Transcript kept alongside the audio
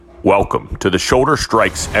Welcome to the Shoulder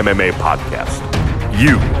Strikes MMA podcast.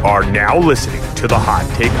 You are now listening to the Hot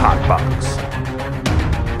Take Hot Box.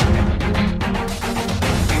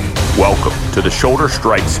 Welcome to the Shoulder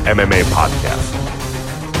Strikes MMA podcast.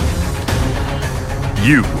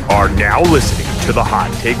 You are now listening to the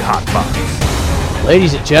Hot Take Hot Box.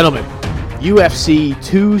 Ladies and gentlemen, UFC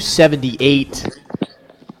 278,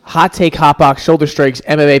 Hot Take Hot Box, Shoulder Strikes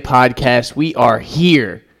MMA podcast. We are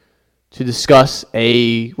here to discuss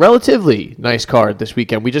a relatively nice card this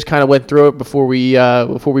weekend. We just kind of went through it before we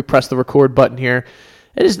pressed the record button here.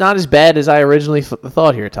 It is not as bad as I originally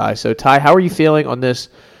thought here, Ty. So, Ty, how are you feeling on this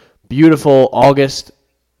beautiful August,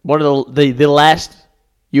 one of the last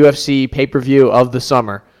UFC pay-per-view of the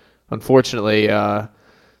summer? Unfortunately,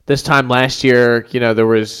 this time last year, there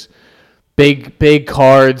was big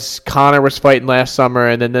cards. Conor was fighting last summer,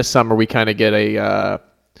 and then this summer we kind of get a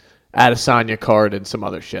Adesanya card and some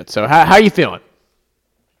other shit. So how are you feeling?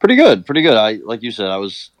 Pretty good. Like you said, I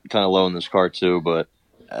was kind of low in this card too, but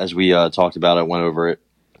as we talked about it, went over it,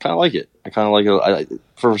 kind of like it. I kind of like it.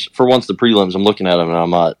 For once, the prelims, I'm looking at them and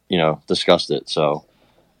I'm not, disgusted. So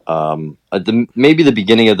maybe the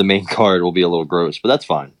beginning of the main card will be a little gross, but that's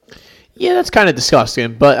fine. Yeah, that's kind of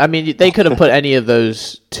disgusting. But I mean, they could have put any of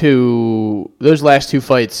those last two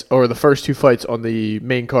fights or the first two fights on the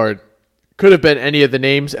main card. Could have been any of the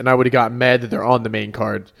names, and I would have gotten mad that they're on the main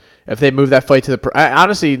card. If they moved that fight to the...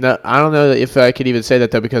 honestly, no, I don't know if I could even say that,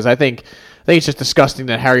 though, because I think it's just disgusting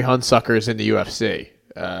that Harry Hunsucker is in the UFC.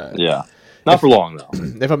 Yeah. Not for long, though.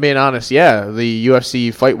 If I'm being honest, yeah, the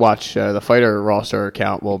UFC Fight Watch, the fighter roster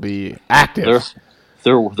account will be active.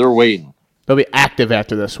 They're waiting. They'll be active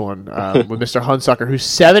after this one with Mr. Hunsucker, who's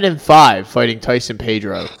 7-5 fighting Tyson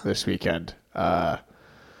Pedro this weekend.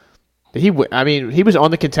 He was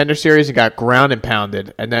on the Contender Series and got ground and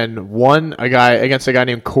pounded, and then won against a guy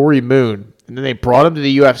named Corey Moon, and then they brought him to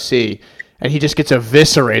the UFC, and he just gets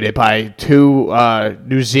eviscerated by two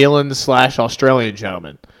New Zealand / Australian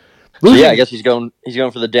gentlemen. I guess he's going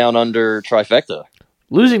for the down under trifecta.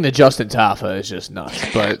 Losing to Justin Tafa is just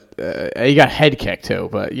nuts, but he got head kicked too.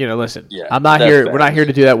 But listen, I'm not here. We're not here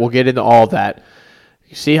to do that. We'll get into all of that.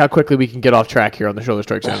 See how quickly we can get off track here on the Shoulder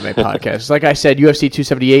Strikes MMA podcast. Like I said, UFC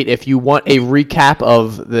 278, if you want a recap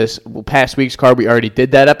of this past week's card, we already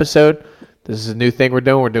did that episode. This is a new thing we're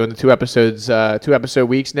doing. We're doing the two episode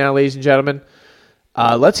weeks now, ladies and gentlemen.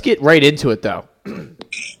 Let's get right into it, though.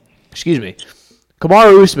 Excuse me.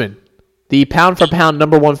 Kamaru Usman, the pound-for-pound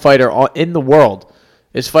number one fighter in the world,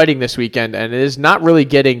 is fighting this weekend, and it is not really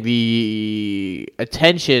getting the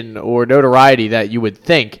attention or notoriety that you would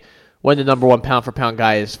think when the number one pound-for-pound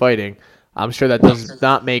guy is fighting. I'm sure that does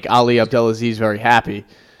not make Ali Abdelaziz very happy.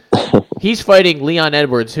 He's fighting Leon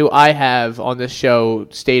Edwards, who I have on this show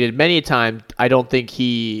stated many a time I don't think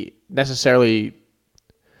he necessarily,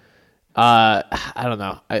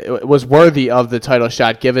 was worthy of the title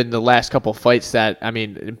shot given the last couple fights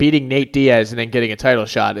beating Nate Diaz and then getting a title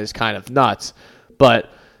shot is kind of nuts.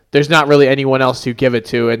 But there's not really anyone else to give it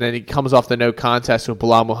to. And then he comes off the no contest with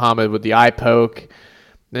Bilal Muhammad with the eye poke.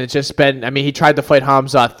 And it's just been, he tried to fight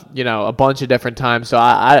Hamzat, a bunch of different times. So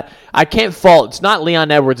I can't fault. It's not Leon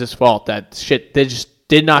Edwards' fault that shit just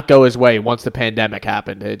did not go his way once the pandemic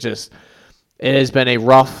happened. It has been a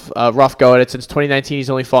rough go at it. Since 2019, he's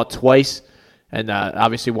only fought twice. And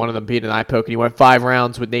obviously one of them beat an eye poke. And he went 5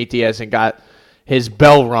 rounds with Nate Diaz and got his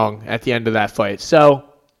bell rung at the end of that fight. So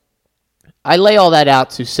I lay all that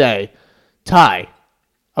out to say, Ty,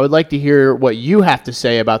 I would like to hear what you have to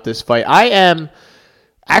say about this fight. I am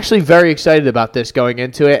actually very excited about this going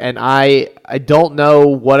into it, and I don't know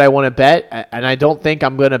what I want to bet, and I don't think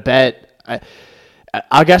I'm going to bet.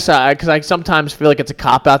 I guess because I sometimes feel like it's a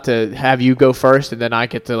cop-out to have you go first, and then I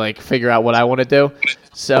get to figure out what I want to do.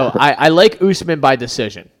 So I like Usman by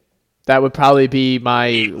decision. That would probably be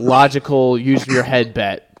my logical use your head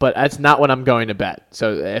bet, but that's not what I'm going to bet.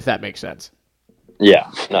 So if that makes sense. Yeah,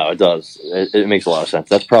 no, it does. It makes a lot of sense.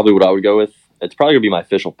 That's probably what I would go with. It's probably going to be my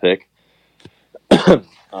official pick. I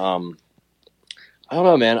don't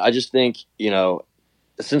know, man. I just think,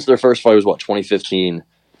 since their first fight was 2015,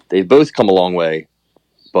 they've both come a long way.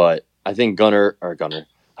 But I think I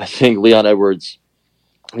think Leon Edwards,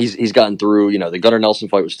 he's gotten through, the Gunnar Nelson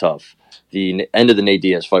fight was tough. The end of the Nate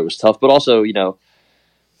Diaz fight was tough, but also, he kind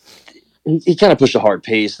of pushed a hard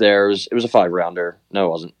pace there. It was a 5-rounder. No, it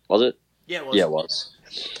wasn't. Was it? Yeah, it was. Yeah, it was.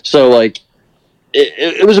 So,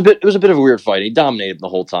 it was a bit of a weird fight. He dominated the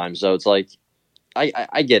whole time. So it's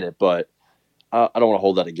I get it, but I don't want to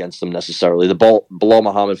hold that against them necessarily. The Bilal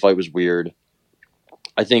Muhammad fight was weird.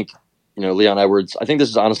 I think, Leon Edwards, I think this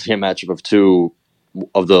is honestly a matchup of two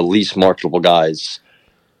of the least marketable guys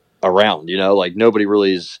around, nobody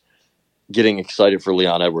really is getting excited for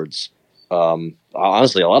Leon Edwards.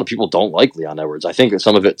 Honestly, a lot of people don't like Leon Edwards. I think that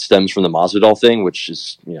some of it stems from the Masvidal thing, which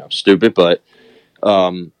is stupid. But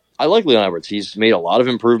I like Leon Edwards. He's made a lot of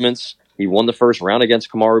improvements. He won the first round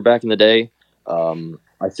against Kamaru back in the day.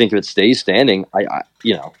 I think if it stays standing, I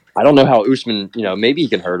don't know how Usman. Maybe he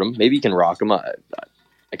can hurt him. Maybe he can rock him.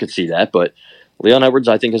 I could see that, but Leon Edwards,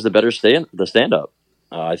 I think, is the better stand up.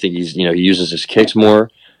 I think he uses his kicks more.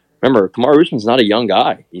 Remember, Kamaru Usman's not a young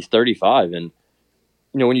guy. He's 35, and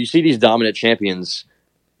when you see these dominant champions,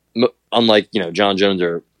 unlike John Jones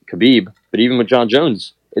or Khabib, but even with John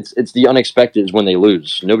Jones, it's the unexpected is when they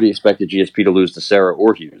lose. Nobody expected GSP to lose to Serra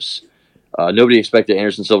or Hughes. Nobody expected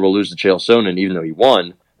Anderson Silva to lose to Chael Sonnen, even though he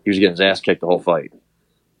won. He was getting his ass kicked the whole fight.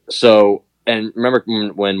 So, and remember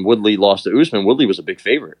when Woodley lost to Usman, Woodley was a big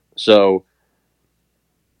favorite. So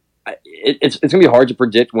it's going to be hard to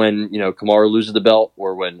predict when Kamaru loses the belt,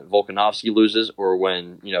 or when Volkanovski loses, or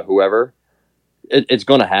when whoever. It's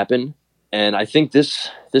going to happen, and I think this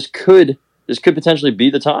could potentially be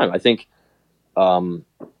the time. I think a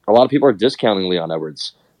lot of people are discounting Leon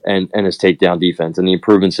Edwards and his takedown defense and the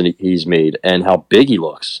improvements that he's made and how big he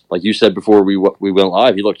looks. Like you said before we went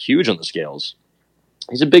live, he looked huge on the scales.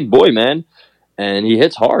 He's a big boy, man, and he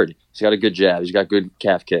hits hard. He's got a good jab. He's got good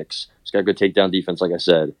calf kicks. He's got good takedown defense, like I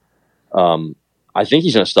said. I think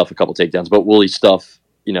he's going to stuff a couple takedowns, but will he stuff,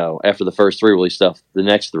 after the first three, will he stuff the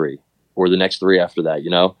next three or the next three after that?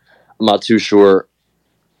 I'm not too sure.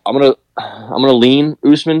 I'm going to lean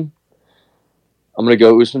Usman. I'm going to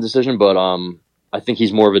go Usman decision, but I think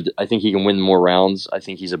he's I think he can win more rounds. I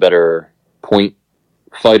think he's a better point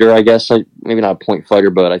fighter, I guess. Maybe not a point fighter,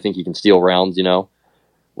 but I think he can steal rounds,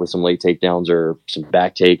 with some late takedowns or some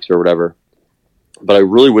back takes or whatever. But I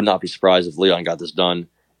really would not be surprised if Leon got this done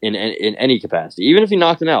in any capacity. Even if he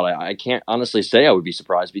knocked him out, I can't honestly say I would be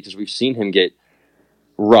surprised, because we've seen him get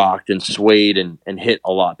rocked and swayed and hit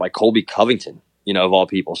a lot by Colby Covington, of all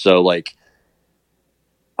people. So,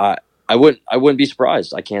 I wouldn't be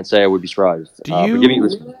surprised. I can't say I would be surprised.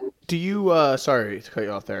 Do you sorry to cut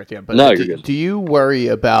you off there at the end, but no, you're good. Do you worry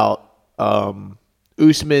about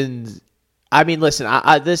Usman's? I mean, listen,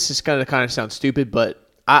 this is going to kind of sound stupid, but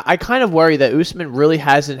I kind of worry that Usman really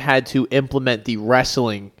hasn't had to implement the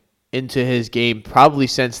wrestling into his game probably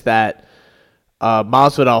since that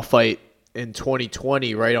Masvidal fight in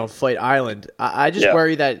 2020, right on Fight Island. I just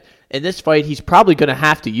worry that in this fight he's probably going to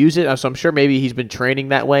have to use it. So I'm sure maybe he's been training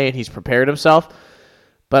that way and he's prepared himself.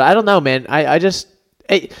 But I don't know, man.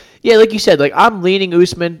 Yeah, like you said, I'm leaning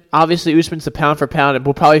Usman. Obviously, Usman's the pound for pound, and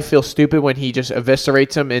we'll probably feel stupid when he just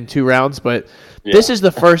eviscerates him in 2 rounds. But this is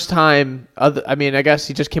the first time. I guess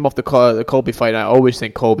he just came off the Colby fight. And I always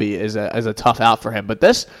think Colby is a tough out for him. But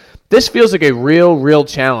this feels like a real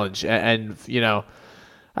challenge. And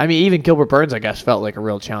even Gilbert Burns, I guess, felt like a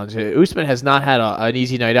real challenge. Usman has not had an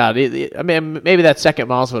easy night out. Maybe that second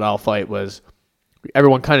Masvidal fight was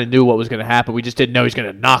everyone kind of knew what was going to happen. We just didn't know he's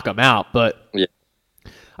going to knock him out. But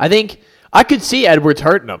I think I could see Edwards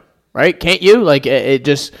hurting him, right? Can't you? It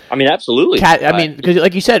just. I mean, absolutely. Because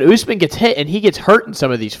like you said, Usman gets hit and he gets hurt in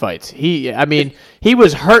some of these fights. He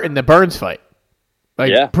was hurt in the Burns fight,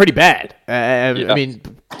 pretty bad. I mean,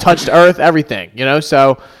 touched earth, everything.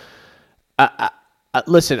 So,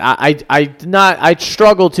 listen, I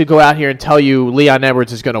struggle to go out here and tell you Leon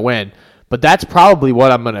Edwards is going to win. But that's probably what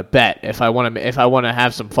I'm going to bet if I want to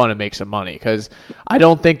have some fun and make some money, because I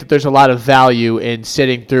don't think that there's a lot of value in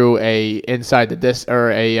sitting through a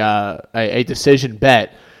decision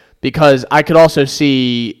bet, because I could also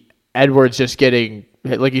see Edwards just getting,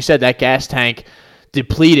 like you said, that gas tank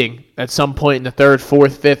depleting at some point in the 3rd,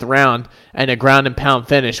 4th, 5th round, and a ground and pound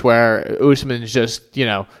finish where Usman's just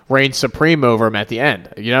reigns supreme over him at the end.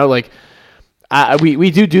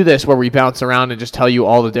 We do this where we bounce around and just tell you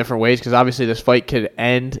all the different ways, because obviously this fight could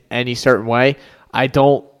end any certain way. I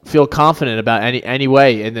don't feel confident about any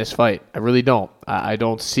way in this fight. I really don't. I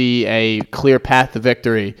don't see a clear path to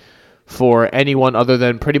victory for anyone other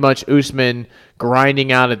than pretty much Usman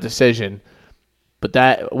grinding out a decision. But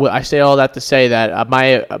I say all that to say that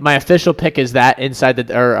my official pick is that inside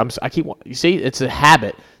the you see, it's a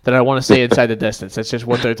habit that I want to say inside the distance. That's just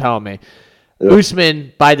what they're telling me.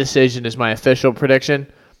 Usman by decision is my official prediction,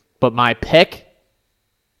 but my pick,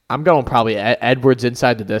 I'm going probably Edwards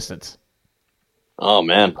inside the distance. Oh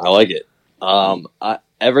man, I like it.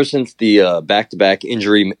 Ever since the back-to-back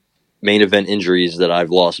main event injuries that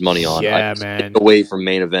I've lost money on, I've stayed away from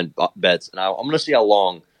main event bets, and I'm going to see how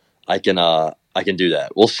long I can do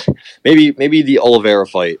that. We'll see. Maybe the Oliveira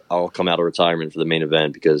fight, I'll come out of retirement for the main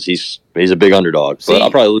event, because he's a big underdog. But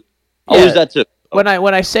I'll probably lose that too. when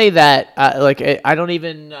I say that, I don't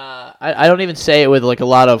even I don't even say it with like a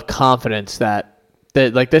lot of confidence that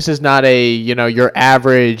like this is not a your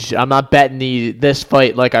average. I'm not betting this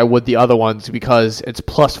fight like I would the other ones because it's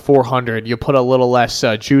plus 400. You put a little less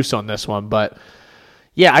juice on this one, but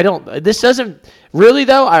yeah, I don't. This doesn't really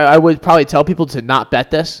though. I would probably tell people to not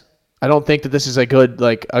bet this. I don't think that this is a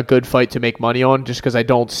good fight to make money on just because I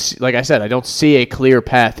don't like I said I don't see a clear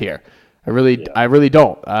path here. I really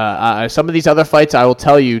don't. Some of these other fights I will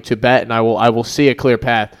tell you to bet and I will see a clear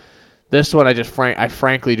path. This one I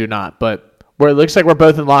frankly do not. But it looks like we're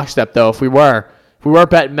both in lockstep though. If we were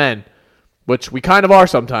betting men, which we kind of are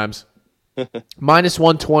sometimes, minus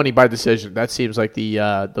 120 by decision. That seems like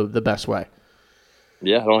the best way.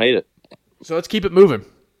 Yeah, I don't hate it. So let's keep it moving.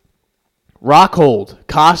 Rockhold,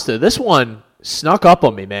 Costa. This one snuck up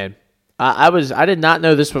on me, man. I did not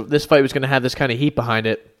know this fight was going to have this kind of heat behind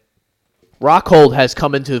it. Rockhold has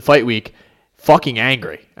come into the fight week fucking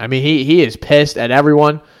angry. I mean, he is pissed at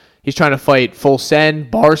everyone. He's trying to fight Full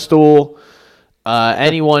Send, Barstool,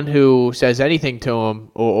 anyone who says anything to him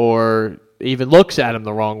or even looks at him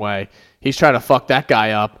the wrong way. He's trying to fuck that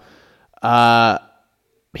guy up.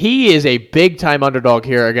 He is a big-time underdog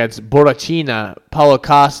here against Borrachina, Paulo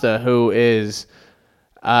Costa, who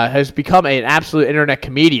has become an absolute internet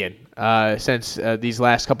comedian since these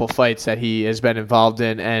last couple fights that he has been involved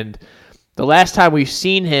in. And the last time we've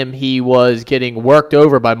seen him, he was getting worked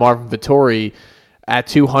over by Marvin Vettori at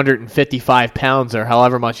 255 pounds or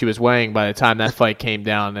however much he was weighing by the time that fight came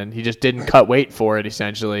down, and he just didn't cut weight for it,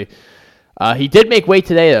 essentially. He did make weight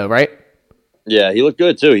today, though, right? Yeah, he looked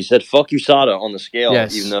good, too. He said, fuck USADA on the scale,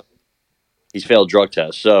 yes. Even though he's failed drug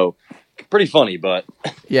tests. So, pretty funny, but...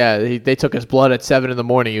 Yeah, they took his blood at 7 in the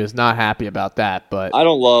morning. He was not happy about that, but... I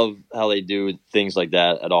don't love how they do things like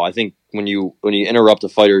that at all. I think when you interrupt a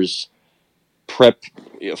fighter's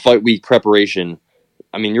fight week preparation,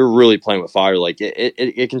 I mean, you're really playing with fire. Like,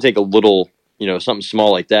 it can take a little... something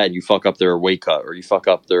small like that, and you fuck up their weight cut, or you fuck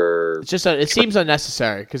up their... It's just it seems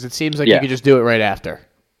unnecessary, because it seems like you could just do it right after.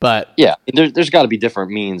 But yeah, there's got to be different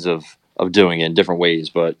means of doing it in different ways.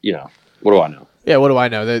 But what do I know? Yeah, what do I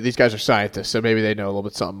know? These guys are scientists, so maybe they know a little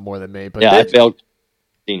bit something more than me. But yeah, I failed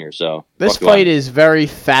senior, so this fight is very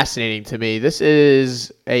fascinating to me. This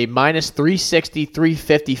is a minus 360,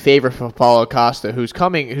 350 favorite for Paulo Costa, who's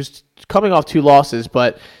coming off 2 losses,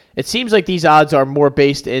 but it seems like these odds are more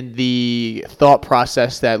based in the thought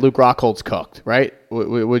process that Luke Rockhold's cooked, right?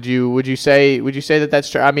 Would you say that that's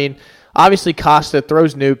true? I mean, obviously, Costa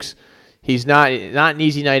throws nukes. He's not an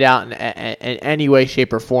easy night out in any way,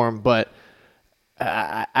 shape, or form. But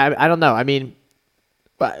I don't know. I mean,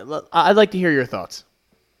 I'd like to hear your thoughts.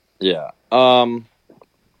 Yeah. I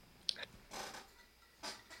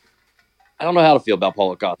don't know how to feel about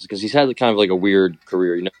Paulo Costa because he's had kind of like a weird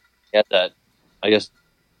career. He had that. I guess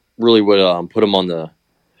really what put him on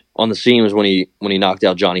the scene was when he knocked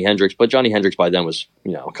out Johnny Hendricks. But Johnny Hendricks by then was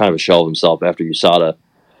kind of a shell of himself after USADA.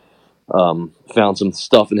 Found some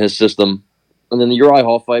stuff in his system. And then the Uriah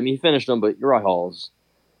Hall fight, I mean, he finished him, but Uriah Hall is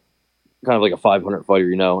kind of like a 500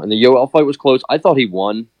 fighter, And the Yoel fight was close. I thought he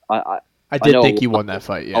won. I did think he won that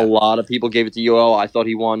fight, yeah. A lot of people gave it to Yoel. I thought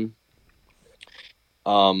he won.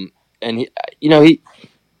 And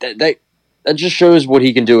that just shows what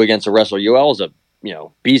he can do against a wrestler. Yoel is a,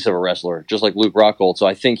 beast of a wrestler, just like Luke Rockhold. So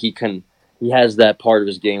I think he has that part of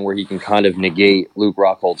his game where he can kind of negate Luke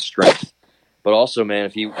Rockhold's strength. But also, man,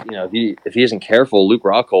 if he isn't careful, Luke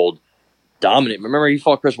Rockhold dominated. Remember, he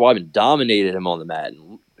fought Chris Weidman, dominated him on the mat.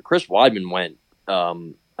 And Chris Weidman went. I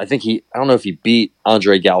don't know if he beat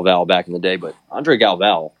Andre Galvão back in the day, but Andre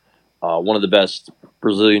Galvão, one of the best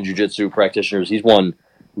Brazilian Jiu-Jitsu practitioners, he's won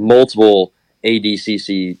multiple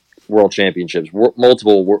ADCC World Championships,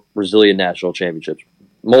 multiple Brazilian National Championships,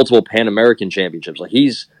 multiple Pan American Championships. Like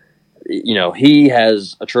he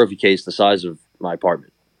has a trophy case the size of my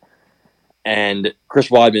apartment. And Chris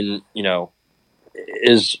Weidman,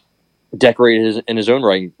 is decorated in his own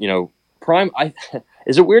right. Prime.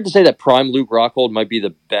 Is it weird to say that prime Luke Rockhold might be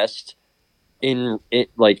the best in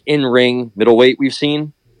ring middleweight we've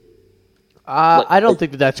seen? I don't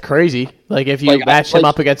think that's crazy. Like if you match him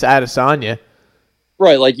up against Adesanya,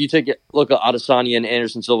 right? Like you look at Adesanya and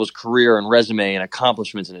Anderson Silva's career and resume and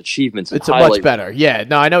accomplishments and achievements. It's much better. Yeah,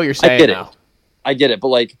 no, I know what you're saying now. I get it, but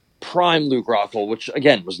like prime Luke Rockhold, which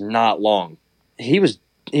again was not long. He was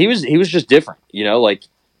just different,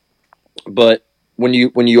 But when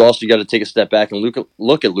you also got to take a step back and look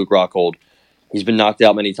at Luke Rockhold, he's been knocked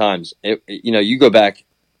out many times. You go back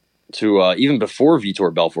to even before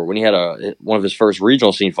Vitor Belfort when he had one of his first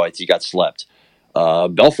regional scene fights, he got slept.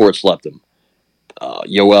 Belfort slept him.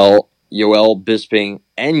 Yoel Bisping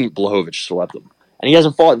and Blachowicz slept him. and he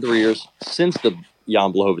hasn't fought in 3 years since the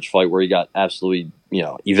Jan Blachowicz fight where he got absolutely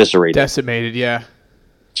eviscerated, decimated. Yeah.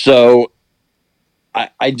 So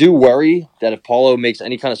I do worry that if Paulo makes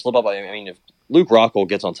any kind of slip up, I mean, if Luke Rockhold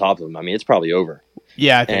gets on top of him, I mean, it's probably over.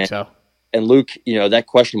 Yeah, I think so. And Luke, that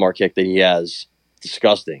question mark kick that he has,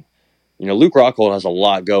 disgusting. Luke Rockhold has a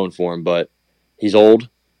lot going for him, but he's old.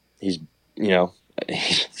 He's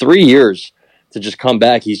 3 years to just come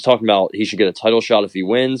back. He's talking about he should get a title shot if he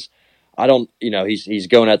wins. I don't, he's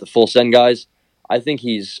going at the full send, guys. I think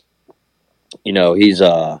he's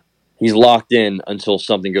locked in until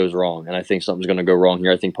something goes wrong, and I think something's going to go wrong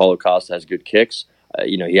here. I think Paulo Costa has good kicks.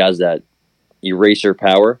 He has that eraser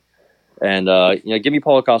power, and give me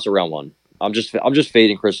Paulo Costa round one. I'm just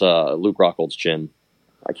fading Luke Rockhold's chin.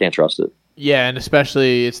 I can't trust it. Yeah, and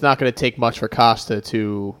especially it's not going to take much for Costa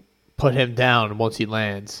to put him down once he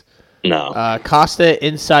lands. No. Costa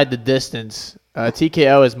inside the distance.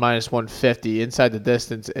 TKO is minus 150. Inside the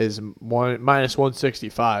distance is minus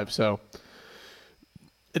 165. So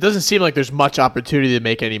it doesn't seem like there's much opportunity to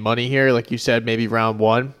make any money here. Like you said, maybe round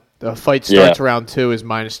one. The fight starts round two is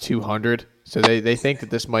minus 200. So they think that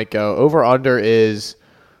this might go. Over under is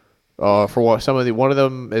for one of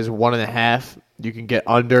them is 1.5. You can get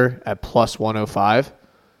under at plus 105.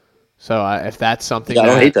 So if that's something, I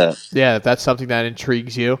don't hate that. Yeah, if that's something that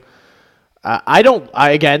intrigues you,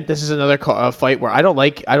 again, this is another fight where I don't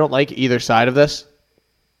like either side of this.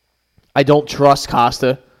 I don't trust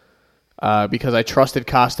Costa because I trusted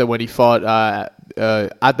Costa when he fought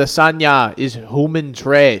Adesanya is human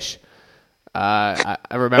trash. I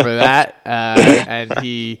remember that, and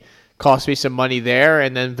he cost me some money there.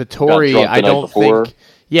 And then Vettori, I don't think.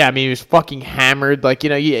 Yeah, I mean, he was fucking hammered. Like,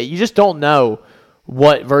 you just don't know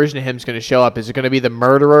what version of him is going to show up. Is it going to be the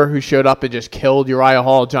murderer who showed up and just killed Uriah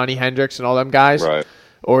Hall, Johnny Hendricks, and all them guys? Right.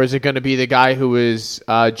 Or is it going to be the guy who is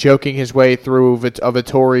joking his way through a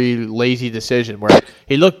Vettori lazy decision where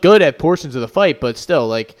he looked good at portions of the fight, but still,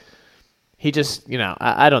 like, he just,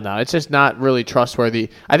 I don't know. It's just not really trustworthy.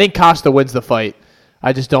 I think Costa wins the fight.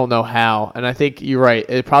 I just don't know how. And I think you're right.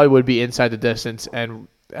 It probably would be inside the distance. And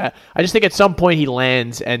I just think at some point he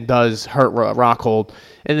lands and does hurt Rockhold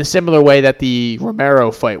in a similar way that the Romero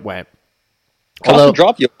fight went. Costa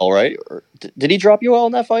dropped Yoel, right? Or did he drop Yoel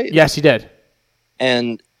in that fight? Yes, he did.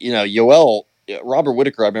 And, Yoel, Robert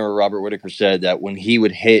Whitaker, I remember Robert Whitaker said that when he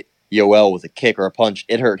would hit Yoel with a kick or a punch,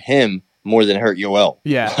 it hurt him more than it hurt Yoel.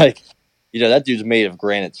 Yeah. Like, that dude's made of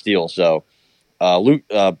granite steel. So,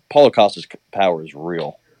 Paulo Costa's power is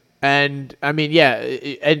real. And, I mean, yeah,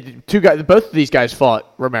 and both of these guys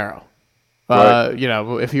fought Romero. Right.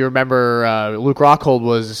 If you remember, Luke Rockhold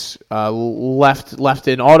was left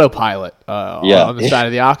in autopilot on the side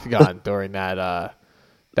of the octagon during that.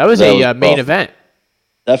 That was a main event.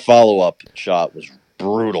 That follow-up shot was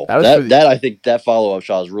brutal. I think that follow-up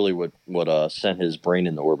shot is really what sent his brain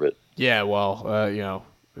into orbit. Yeah, well,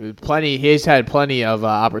 he's had plenty of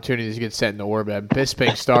opportunities to get sent into orbit.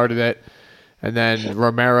 Bisping started it, and then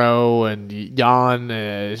Romero and Jan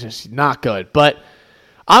is just not good. But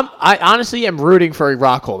I honestly am rooting for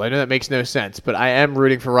Rockhold. I know that makes no sense, but I am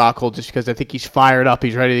rooting for Rockhold just because I think he's fired up.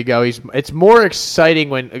 He's ready to go. It's more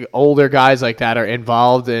exciting when older guys like that are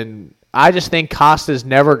involved, and I just think Costa's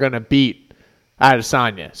never going to beat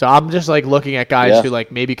Adesanya. So I'm just looking at guys who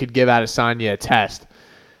maybe could give Adesanya a test.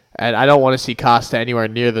 And I don't want to see Costa anywhere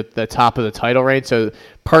near the top of the title range. So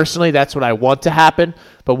personally, that's what I want to happen.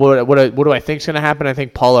 But what do I think is going to happen? I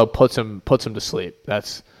think Paulo puts him to sleep.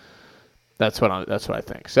 That's what I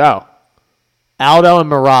think. So Aldo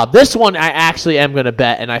and Merab. This one I actually am going to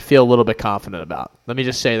bet, and I feel a little bit confident about. Let me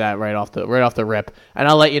just say that right off the rip, and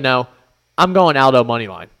I'll let you know. I'm going Aldo money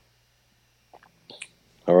line.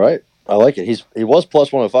 All right, I like it. He was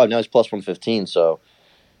plus 105. Now he's plus 115. So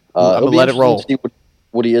I'm gonna let it roll. To see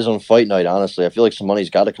what he is on fight night. Honestly, I feel like some money's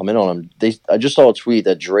got to come in on him. I just saw a tweet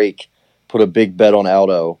that Drake put a big bet on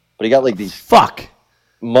Aldo, but he got these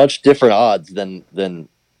much different odds than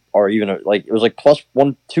or even it was plus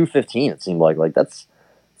 215. It seemed like it's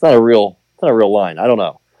not a real line. I don't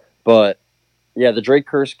know, but yeah, the Drake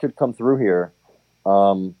curse could come through here.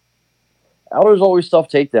 Aldo's always tough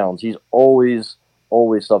takedowns. He's always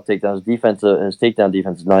tough takedowns. His takedown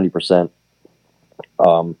defense is 90%.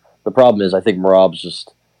 The problem is I think Merab's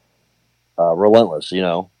just relentless.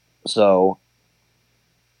 So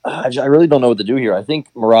I really don't know what to do here. I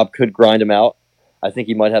think Merab could grind him out. I think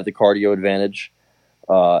he might have the cardio advantage.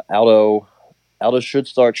 Aldo should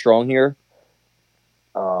start strong here.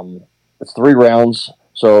 It's 3 rounds,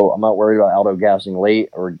 so I'm not worried about Aldo gassing late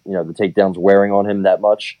or the takedowns wearing on him that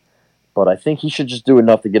much. But I think he should just do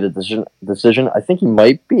enough to get a decision. I think he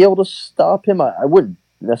might be able to stop him. I wouldn't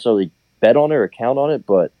necessarily bet on it or count on it,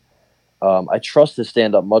 but I trust his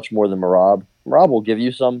stand-up much more than Merab. Merab will give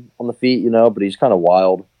you some on the feet, but he's kind of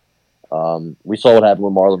wild. We saw what happened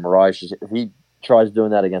with Marlon Moraes. If he tries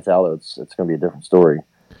doing that against Aldo, it's going to be a different story.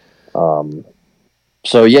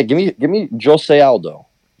 So yeah, give me Jose Aldo.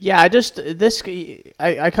 Yeah, I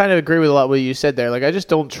kind of agree with a lot of what you said there. Like, I just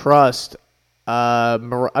don't trust.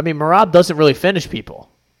 Merab doesn't really finish people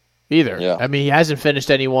either. Yeah. I mean, he hasn't finished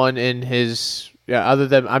anyone in his other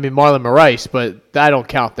than Marlon Moraes, but I don't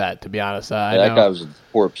count that, to be honest. That guy was a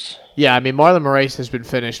corpse. Yeah, I mean, Marlon Moraes has been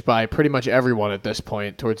finished by pretty much everyone at this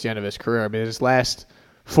point towards the end of his career. I mean, his last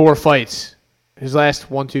 4 fights, his last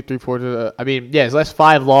 1, 2, 3, 4, his last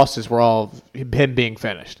 5 losses were all him being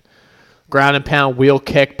finished. Ground and pound, wheel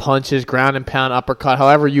kick, punches, ground and pound, uppercut,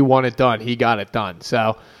 however you want it done, he got it done.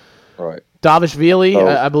 So, right. Davishvili,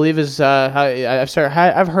 I believe is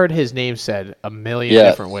I've heard his name said a million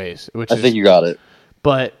different ways. I think you got it.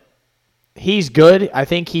 But he's good. I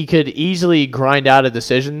think he could easily grind out a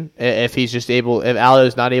decision if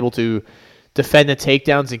Aldo's not able to defend the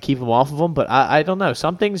takedowns and keep him off of him. But I don't know.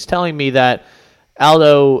 Something's telling me that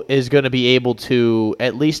Aldo is going to be able to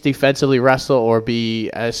at least defensively wrestle or be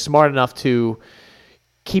smart enough to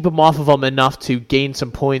keep him off of him enough to gain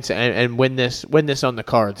some points and win this on the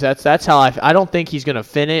cards. That's how I don't think he's going to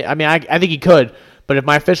finish. I mean, I think he could, but if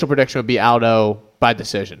my official prediction would be Aldo by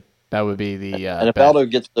decision, that would be the. And if Aldo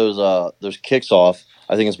gets those kicks off,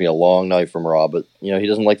 I think it's gonna be a long night for Merab. But he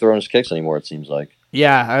doesn't like throwing his kicks anymore. It seems like.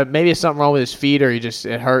 Yeah, maybe it's something wrong with his feet, or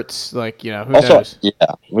it hurts. Like, who knows? Yeah.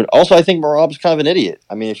 Also, I think Merab's kind of an idiot.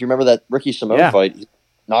 I mean, if you remember that Ricky Simone fight, he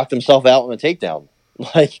knocked himself out in a takedown.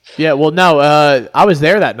 Yeah, well, no, I was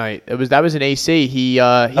there that night. That was an AC. He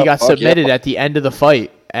got submitted at the end of the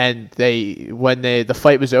fight, and when the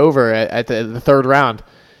fight was over at the third round,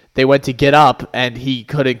 they went to get up, and he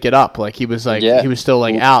couldn't get up. Like, he was he was still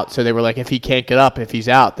out. So they were like, if he can't get up, if he's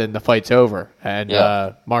out, then the fight's over. And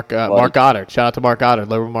Mark Goddard, shout out to Mark Goddard,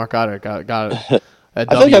 liberal Mark Goddard got a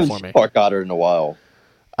W for me. Mark Goddard in a while.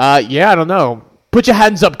 I don't know. Put your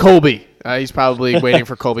hands up, Colby. He's probably waiting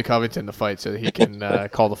for Colby Covington to fight so he can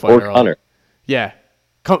call the fight or early. Connor. Yeah.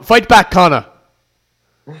 Fight back, Connor.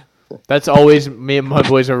 That's always me and my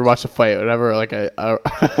boys ever watch a fight. Whenever like a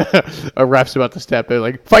ref's about to step, they're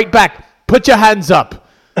like, "Fight back! Put your hands up!"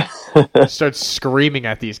 Start screaming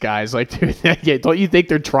at these guys. Like, dude, don't you think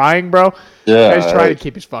they're trying, bro? Yeah, he's trying to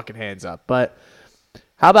keep his fucking hands up. But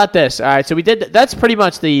how about this? All right, so we did. That's pretty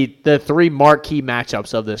much the 3 marquee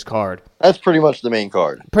matchups of this card. That's pretty much the main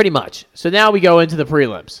card. Pretty much. So now we go into the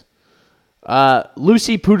prelims.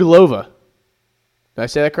 Lucy Pudilova. Did I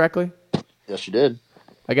say that correctly? Yes, you did.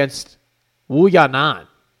 Against Wu Yanan.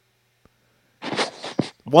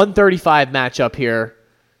 135 matchup here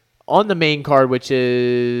on the main card, which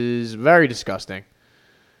is very disgusting.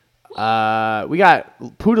 We got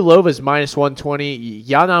Pudilova's minus 120.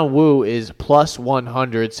 Yanan Wu is plus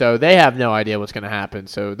 100, so they have no idea what's going to happen.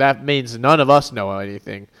 So that means none of us know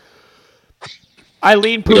anything. I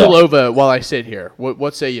lean Pudilova while I sit here.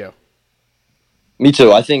 What say you? Me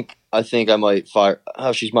too. I think I might fire.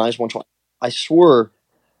 Oh, she's minus 120. I swore.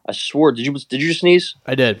 Did you sneeze?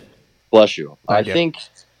 I did. Bless you. I think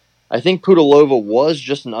Pudilova was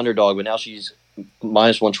just an underdog, but now she's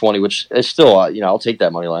minus 120, which is still, I'll take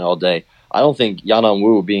that money line all day. I don't think Yanan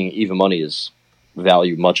Wu being even money is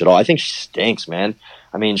valued much at all. I think she stinks, man.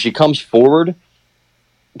 I mean, she comes forward,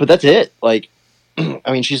 but that's it. Like,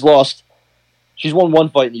 I mean, she's won one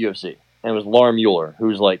fight in the UFC, and it was Lauren Mueller,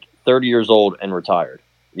 who's like 30 years old and retired.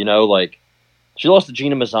 She lost to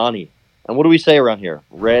Gina Mazzani. And what do we say around here?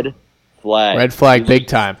 Red flag. Red flag, big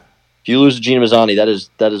time. If you lose to Gina Mazzani,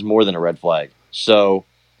 that is more than a red flag. So,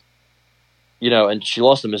 and she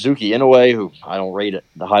lost to Mizuki Inoue, who I don't rate it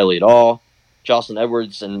highly at all. Jocelyn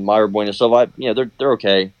Edwards and Myra Bueno Silva, they're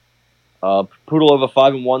okay. Pudilova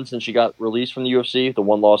 5-1 since she got released from the UFC. The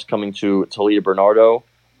one loss coming to Talita Bernardo,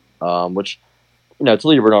 which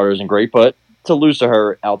Talita Bernardo isn't great, but to lose to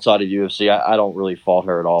her outside of the UFC, I don't really fault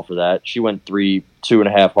her at all for that. She went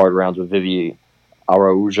 2.5 hard rounds with Vivi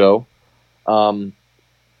Araujo. I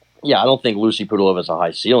don't think Lucy Pudilova has a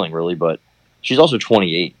high ceiling, really, but she's also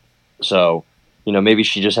 28. So, maybe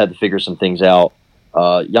she just had to figure some things out.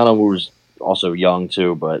 Yanan Wu's also young,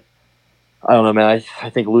 too, but I don't know, man. I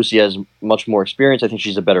think Lucy has much more experience. I think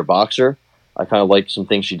she's a better boxer. I kind of like some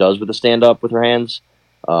things she does with the stand-up with her hands.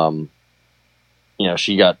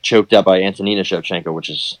 She got choked out by Antonina Shevchenko, which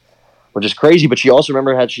is crazy. But she also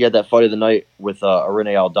she had that fight of the night with Irene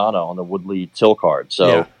Aldana on the Woodley Till card.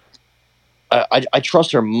 So I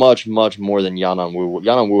trust her much, much more than Yanan Wu.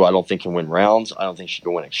 Yanan Wu, I don't think can win rounds. I don't think she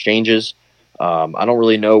can win exchanges. I don't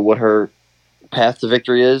really know what her path to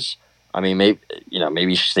victory is. I mean,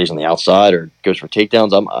 maybe she stays on the outside or goes for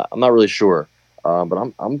takedowns. I'm not really sure,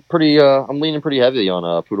 but I'm leaning pretty heavily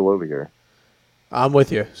on Poodle over here. I'm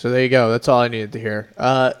with you. So there you go. That's all I needed to hear.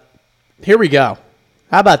 Here we go.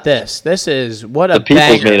 How about this? This is what a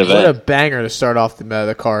banger! What a banger to start off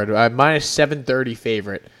the card. Minus 730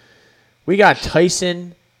 favorite. We got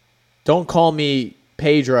Tyson. Don't call me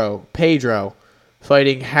Pedro.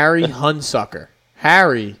 Fighting Harry Hunsucker.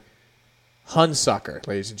 Harry Hunsucker,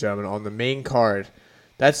 ladies and gentlemen, on the main card.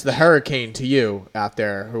 That's the hurricane to you out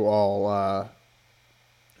there who all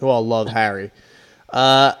love Harry.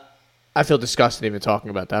 I feel disgusted even talking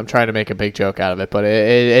about that. I'm trying to make a big joke out of it, but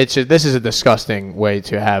this is a disgusting way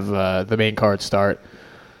to have the main card start.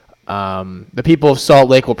 The people of Salt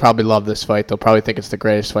Lake will probably love this fight. They'll probably think it's the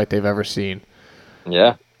greatest fight they've ever seen.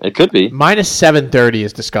 Yeah, it could be. Minus 730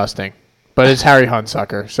 is disgusting, but it's Harry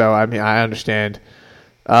Hunsucker, so I mean I understand.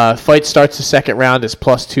 Fight starts the second round is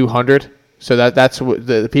plus 200, so that's what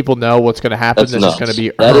the people know what's going to happen. This is going to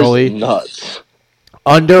be early. That is nuts.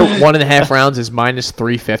 Under 1.5 rounds is minus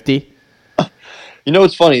 350. You know,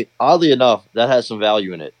 it's funny. Oddly enough, that has some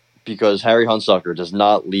value in it because Harry Hunsucker does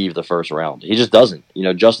not leave the first round. He just doesn't. You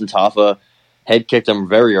know, Justin Tafa head kicked him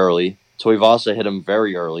very early. Tuivasa hit him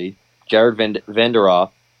very early. Jared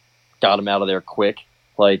Vanderaa got him out of there quick.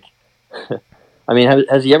 Like, I mean,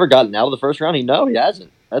 has he ever gotten out of the first round? No, he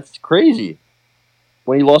hasn't. That's crazy.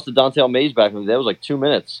 When he lost to Don'Tale Mayes back in the day, that was like 2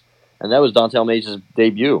 minutes. And that was Don'Tale Mayes'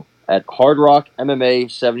 debut at Hard Rock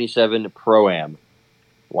MMA 77 Pro-Am.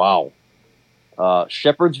 Wow.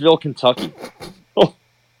 Shepherdsville, Kentucky. Oh,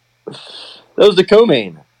 that was the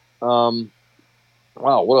co-main. Wow,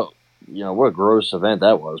 what a gross event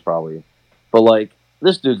that was, probably. But like,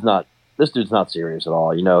 this dude's not serious at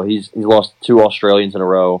all. You know, he's lost 2 Australians in a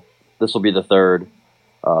row. This will be the third.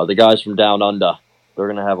 The guys from Down Under, they're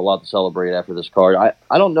gonna have a lot to celebrate after this card.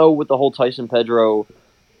 I don't know what the whole Tyson Pedro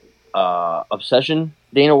obsession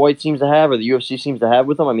Dana White seems to have, or the UFC seems to have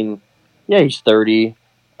with him. I mean, yeah, he's 30.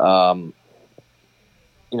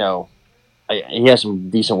 You know, he has some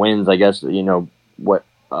decent wins, I guess. You know,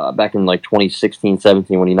 back in like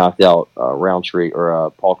 2016-17 when he knocked out Roundtree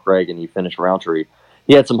or Paul Craig and he finished Roundtree,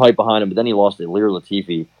 he had some hype behind him, but then he lost to Ilir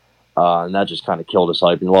Latifi, and that just kind of killed his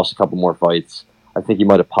hype. He lost a couple more fights. I think he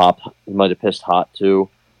might have popped. He might have pissed hot too.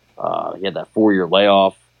 He had that 4-year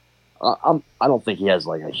layoff. I don't think he has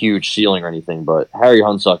like a huge ceiling or anything, but Harry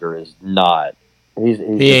Hunsucker is not. He's just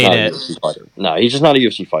not a UFC fighter. No, he's just not a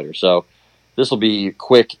UFC fighter. So this will be a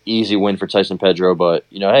quick, easy win for Tyson Pedro. But,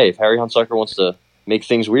 you know, hey, if Harry Hunsucker wants to make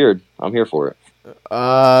things weird, I'm here for it.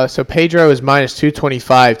 So Pedro is minus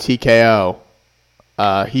 225 TKO.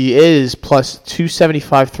 He is plus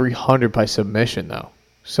 275, 300 by submission, though.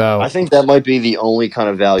 So I think that might be the only kind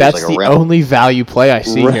of value. That's like the only value play I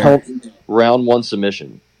see here. Round 1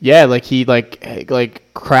 submission. Yeah, like he like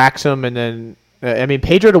cracks him, and then I mean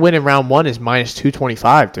Pedro to win in round 1 is minus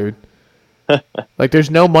 225, dude. Like,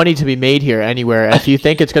 there's no money to be made here anywhere. If you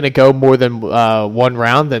think it's going to go more than 1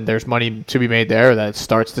 round, then there's money to be made there that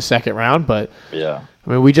starts the second round. But yeah, I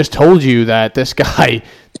mean, we just told you that this guy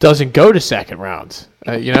doesn't go to second rounds.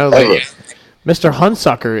 You know, like Mr.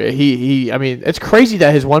 Hunsucker, he I mean, it's crazy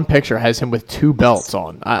that his one picture has him with 2 belts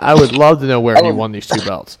on. I would love to know where he won these 2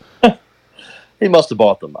 belts. He must have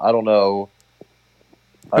bought them. I don't know.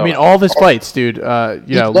 I mean, all of his fights, dude.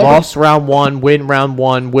 Lost round 1, win round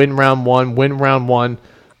 1, win round 1, win round 1,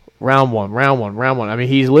 round 1, round 1, round 1. I mean,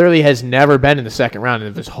 he literally has never been in the second round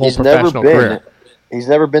of his whole professional career. He's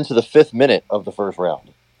never been to the 5th minute of the first round.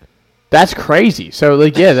 That's crazy. So,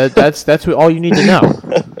 like, yeah, that's what, all you need to know.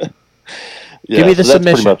 Give me the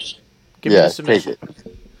submission. Give me the submission. Take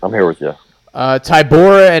it. I'm here with you.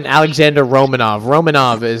 Tybura and Alexander Romanov.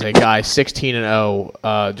 Romanov is a guy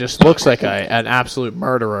 16-0. Just looks like an absolute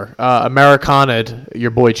murderer. Americana'd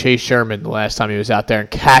your boy Chase Sherman the last time he was out there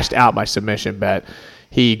and cashed out my submission bet.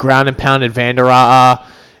 He ground and pounded Vanderaa.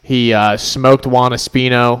 He smoked Juan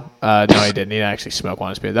Espino. No, he didn't. He didn't actually smoke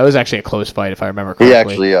Juan Espino. That was actually a close fight, if I remember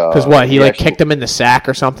correctly. Because he kicked him in the sack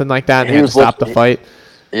or something like that, and he had to stop the fight.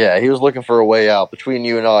 Yeah, he was looking for a way out. Between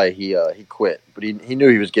you and I, he quit. But he knew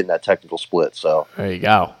he was getting that technical split. So there you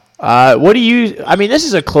go. What do you? I mean, this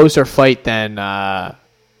is a closer fight than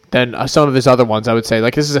some of his other ones. I would say,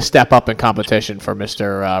 like, this is a step up in competition for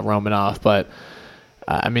Mr. Romanov. But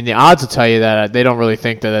I mean, the odds will tell you that they don't really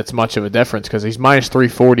think that it's much of a difference because he's minus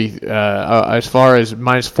 340 as far as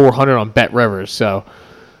minus 400 on Bet Rivers. So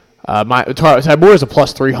Tybura is a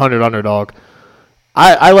plus 300 underdog.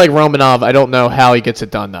 I like Romanov. I don't know how he gets it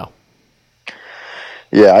done, though.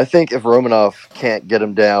 Yeah, I think if Romanov can't get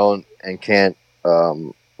him down and can't,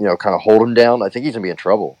 kind of hold him down, I think he's going to be in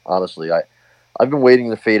trouble, honestly. I I've been waiting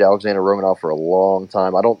to fade Alexander Romanov for a long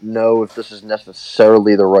time. I don't know if this is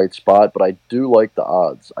necessarily the right spot, but I do like the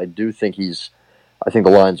odds. I think the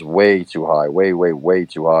line's way too high, way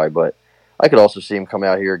too high. But I could also see him come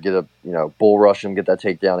out here, get a bull rush him, get that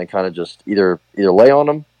takedown, and kind of just either lay on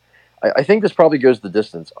him. I think this probably goes the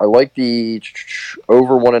distance. I like the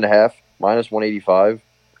over 1.5 minus 185.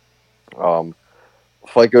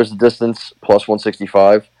 Fight goes the distance plus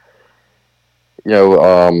 165. He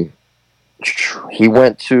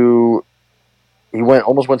almost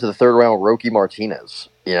went to the third round with Rocky Martinez.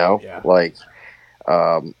 The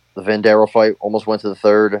Vandero fight almost went to the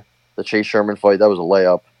third. The Chase Sherman fight, that was a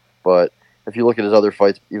layup. But if you look at his other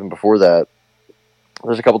fights, even before that,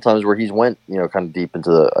 there's a couple times where he's went, kind of deep into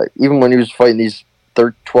the. Even when he was fighting these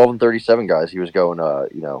 12 and 37 guys, he was going,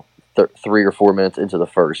 3 or 4 minutes into the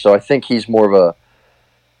first. So I think he's more of a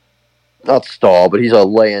not stall, but he's a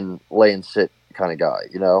lay and sit kind of guy.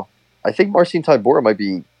 I think Marcin Tybura might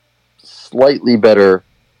be slightly better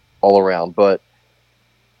all around, but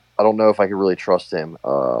I don't know if I can really trust him.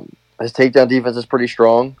 His takedown defense is pretty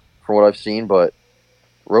strong from what I've seen, but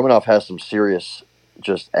Romanov has some serious,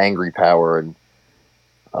 just angry power, and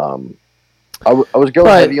I was going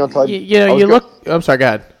heavy on Tybura. I'm sorry, go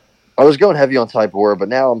ahead. I was going heavy on Tybura, but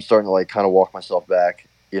now I'm starting to kind of walk myself back.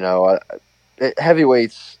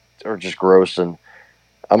 Heavyweights are just gross, and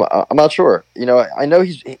I'm not sure. I know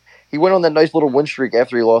he went on that nice little win streak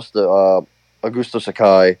after he lost to Augusto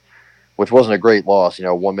Sakai, which wasn't a great loss.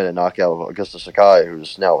 1 minute knockout of Augusto Sakai,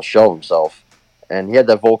 who's now a shell of himself, and he had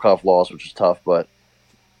that Volkov loss, which was tough. But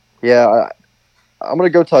yeah, I'm gonna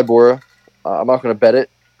go Tybura. I'm not gonna bet it.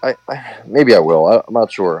 Maybe I will. I'm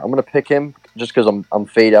not sure. I'm gonna pick him just because I'm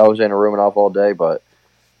fade Alexander Romanov all day, but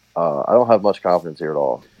I don't have much confidence here at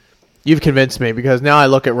all. You've convinced me because now I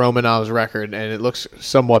look at Romanov's record and it looks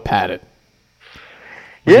somewhat padded.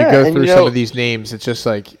 When you go through some of these names, it's just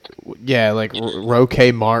like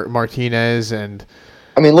Roque Martinez and.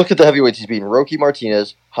 I mean, look at the heavyweights he's beaten: Roque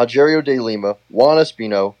Martinez, Rogerio de Lima, Juan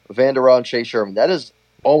Espino, Vandera, and Chase Sherman. That is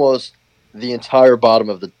almost the entire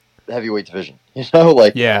bottom of the heavyweight division.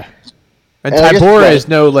 Yeah. And Tybura is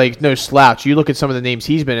no slouch. You look at some of the names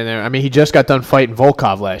he's been in there. I mean, he just got done fighting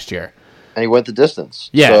Volkov last year. And he went the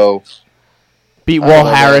distance. Yeah. So, beat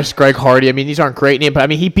Walt Harris, Greg Hardy. I mean, these aren't great names, but I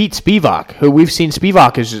mean, he beat Spivak, who we've seen.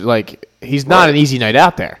 Spivak is he's not an easy night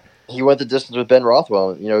out there. He went the distance with Ben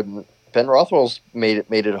Rothwell. Ben Rothwell's made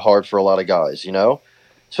it hard for a lot of guys.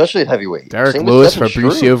 Especially at heavyweight. Derek Lewis,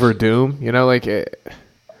 Fabricio Verdum.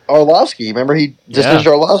 Arlovsky. Remember he distanced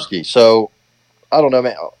Arlovsky. So I don't know,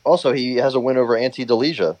 man. Also, he has a win over Ante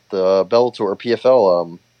Delija, the Bellator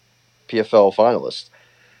PFL finalist.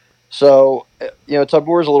 So,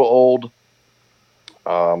 Tybura's a little old.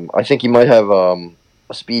 I think he might have a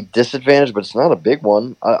speed disadvantage, but it's not a big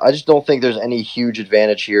one. I just don't think there's any huge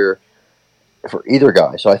advantage here for either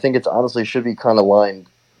guy. So I think it's honestly should be kind of lined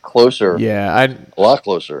closer. Yeah, a lot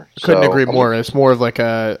closer. Couldn't agree more. It's more of like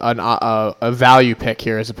a value pick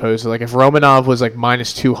here as opposed to if Romanov was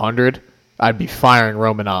minus 200, I'd be firing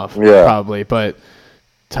Romanov probably, but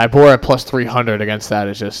Tybura plus 300 against that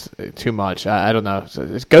is just too much. I don't know. So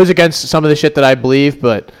it goes against some of the shit that I believe,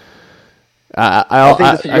 but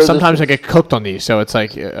I sometimes I get cooked on these, so it's I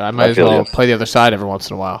might as well play the other side every once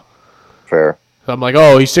in a while. Fair. So I'm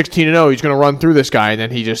he's 16-0. He's going to run through this guy, and then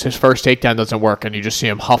his first takedown doesn't work, and you just see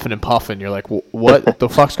him huffing and puffing. You're like, what the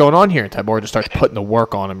fuck's going on here? And Tybura just starts putting the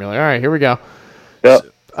work on him. You're like, all right, here we go. Yep.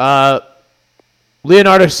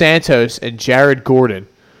 Leonardo Santos and Jared Gordon.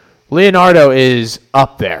 Leonardo is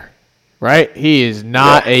up there, right? He is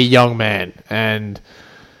not a young man, and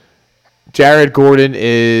Jared Gordon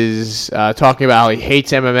is talking about how he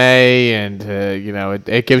hates MMA, and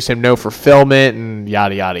it gives him no fulfillment, and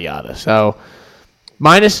yada yada yada. So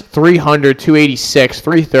minus 300, 286,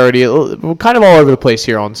 330, kind of all over the place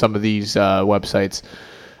here on some of these websites,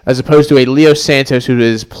 as opposed to a Leo Santos who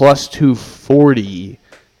is plus 240,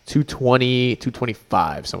 220,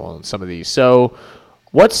 225, some of these. So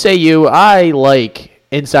what say you? I like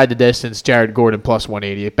inside the distance Jared Gordon plus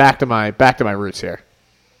 180. Back to my roots here.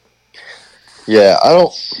 Yeah, I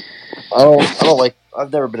don't like.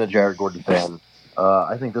 I've never been a Jared Gordon fan.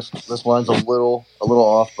 I think this line's a little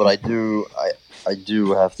off, but I do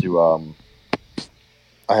have to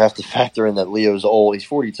I have to factor in that Leo's old. He's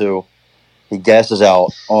 42. He gasses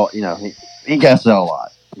out. He gasses out a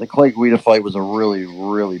lot. The Clay Guida fight was a really,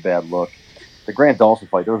 really bad look. The Grant Dawson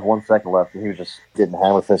fight, there was 1 second left, and he was just getting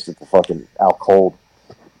hammer-fisted to fucking out cold.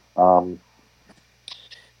 I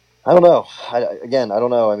don't know. I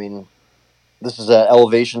don't know. I mean, this is at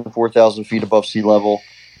elevation, 4,000 feet above sea level.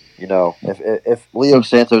 If Leo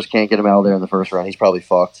Santos can't get him out of there in the first round, he's probably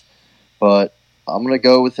fucked. But I'm gonna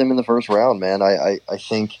go with him in the first round, man. I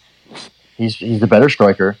think he's the better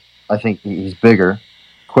striker. I think he's bigger,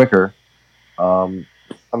 quicker. I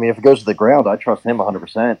mean, if it goes to the ground, I trust him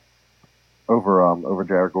 100% over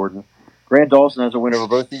Jared Gordon. Grant Dawson has a win over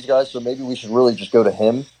both these guys, so maybe we should really just go to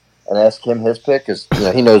him and ask him his pick because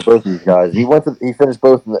he knows both these guys. He finished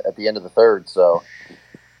both at the end of the third. So,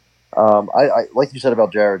 I like you said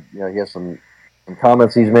about Jared. He has some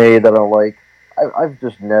comments he's made that I don't like. I've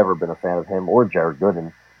just never been a fan of him or Jared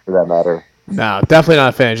Gooden for that matter. No, definitely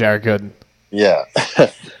not a fan of Jared Gooden. Yeah.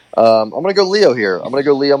 I'm gonna go Leo here. I'm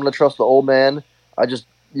gonna trust the old man. I just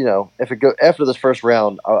if it go after this first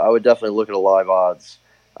round, I would definitely look at a live odds.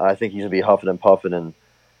 I think he's gonna be huffing and puffing, and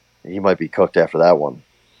he might be cooked after that one.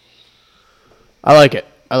 I like it.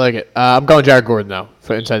 I'm going Jared Gordon though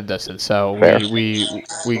for inside the distance. So we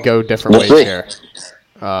go different ways here.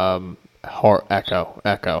 Echo.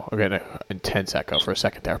 I'm getting an intense echo for a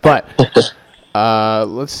second there, but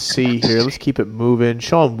let's see here. Let's keep it moving.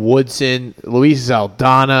 Sean Woodson, Luis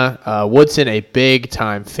Zaldana. Woodson a big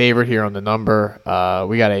time favorite here on the number.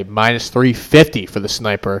 We got a minus 350 for the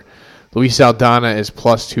sniper. Luis Zaldana is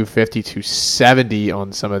plus 250 to 270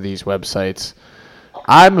 on some of these websites.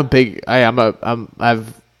 I've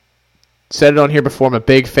said it on here before. I'm a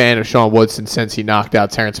big fan of Sean Woodson since he knocked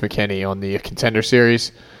out Terrence McKinney on the Contender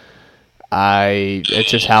Series. It's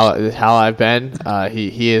just how I've been.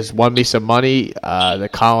 He has won me some money. The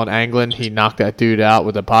Colin Anglin, he knocked that dude out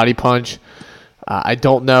with a body punch. I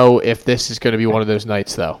don't know if this is going to be one of those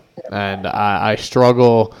nights though, and I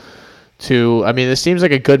struggle to. I mean, this seems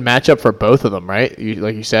like a good matchup for both of them, right?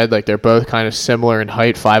 Like you said, like they're both kind of similar in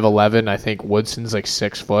height, 5'11". I think Woodson's like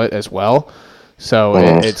 6 foot as well, so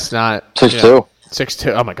it's not 6'2".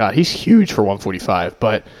 6'2". Oh my God, he's huge for 145,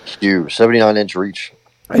 but huge, 79-inch reach.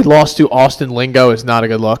 He lost to Austin Lingo is not a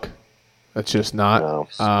good look. That's just not. No.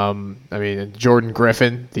 I mean, Jordan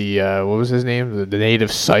Griffin, the what was his name? The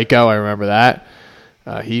native psycho. I remember that.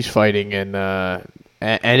 He's fighting in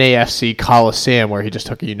NAFC Coliseum, where he just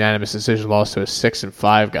took a unanimous decision loss to a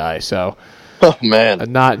 6-5 guy. So, oh man,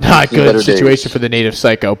 not good situation for the native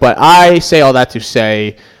psycho. But I say all that to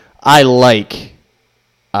say, I like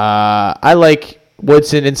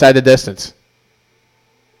Woodson inside the distance.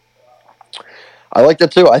 I like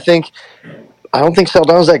that too. I don't think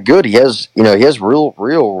Saldana's that good. He has real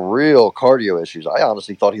cardio issues. I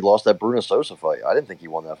honestly thought he lost that Bruno Sosa fight. I didn't think he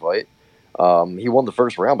won that fight. He won the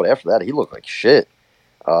first round, but after that, he looked like shit.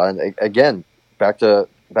 And again, back to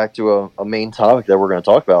a main topic that we're going to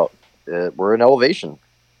talk about. We're in elevation,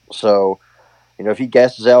 so if he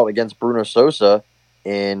gasses out against Bruno Sosa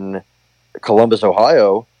in Columbus,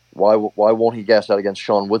 Ohio, why won't he gas out against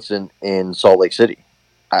Sean Woodson in Salt Lake City?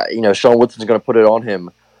 Sean Woodson's going to put it on him,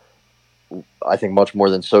 I think, much more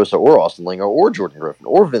than Sosa or Austin Lingo or Jordan Griffin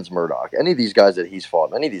or Vince Murdoch. Any of these guys that he's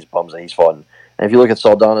fought, any of these bums that he's fought. And if you look at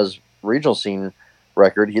Saldana's regional scene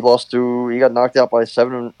record, he got knocked out by a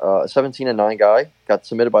 17-9 guy, got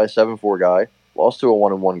submitted by a 7-4 guy, lost to a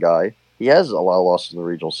 1-1 guy. He has a lot of losses in the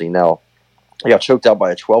regional scene. Now, he got choked out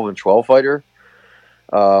by a 12-12 fighter.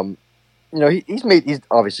 He's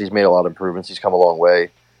made a lot of improvements. He's come a long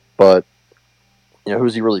way, but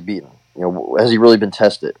who's he really beaten? Has he really been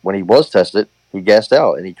tested? When he was tested, he gassed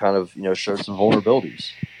out and he kind of, showed some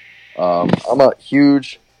vulnerabilities. I'm a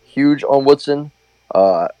huge on Woodson.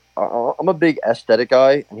 I'm a big aesthetic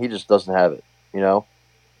guy, and he just doesn't have it,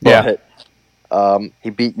 Yeah. But,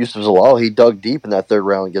 he beat Yusuf Zalal. He dug deep in that third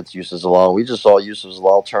round against Yusuf Zalal. We just saw Yusuf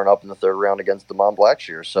Zalal turn up in the third round against Damon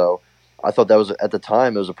Blackshear. So I thought that was, at the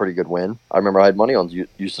time, it was a pretty good win. I remember I had money on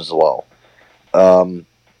Yusuf Zalal.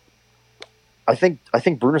 I think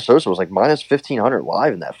Bruno Sosa was like minus 1,500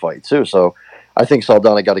 live in that fight too. So I think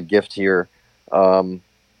Saldana got a gift here. Under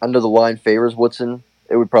the line favors Woodson.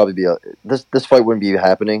 It would probably be this fight wouldn't be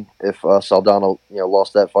happening if Saldana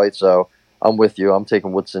lost that fight. So I'm with you. I'm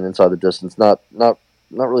taking Woodson inside the distance. Not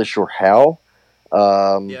really sure how.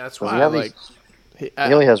 That's why he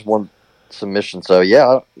only has one submission. So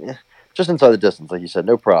just inside the distance, like you said.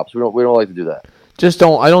 No props. We don't like to do that.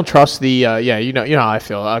 I don't trust the you know how I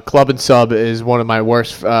feel. Club and sub is one of my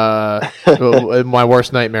worst my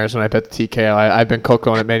worst nightmares when I bet the TKO. I've been cooked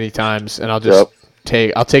on it many times, and I'll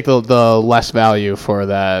take the less value for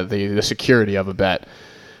the security of a bet.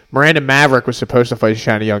 Miranda Maverick was supposed to fight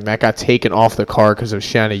Shanna Young. That got taken off the card because of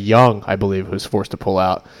Shanna Young, I believe, who was forced to pull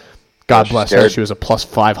out. God bless her. She was a plus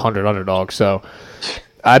 500 underdog. So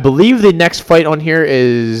I believe the next fight on here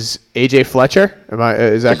is AJ Fletcher.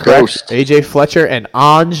 Is that correct? Ghost. AJ Fletcher and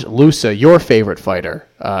Ange Lusa, your favorite fighter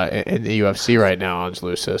in the UFC right now, Ange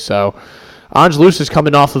Lusa. So Ange Lusa is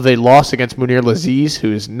coming off of a loss against Munir Laziz,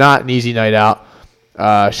 who is not an easy night out.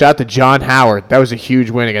 Shout out to John Howard. That was a huge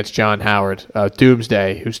win against John Howard.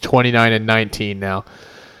 Doomsday, who's 29-19 now.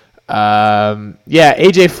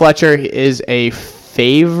 AJ Fletcher is a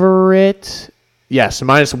favorite. Yes,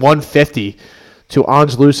 minus 150 to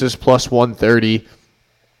Ons Lucis plus 130.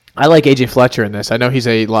 I like AJ Fletcher in this. I know he's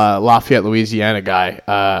a Lafayette, Louisiana guy.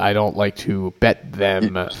 I don't like to bet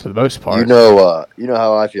them for the most part. You know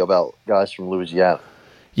how I feel about guys from Louisiana.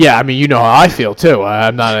 Yeah, I mean, you know how I feel too.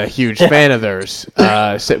 I'm not a huge fan of theirs. We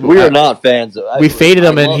are not fans. We faded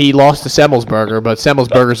him, and he lost to Semmelsberger, but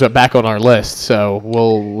Semmelsberger's back on our list, so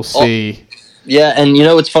we'll see. Yeah, and you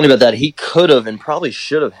know what's funny about that? He could have and probably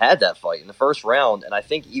should have had that fight in the first round, and I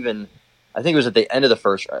think it was at the end of the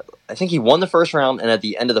first. I think he won the first round, and at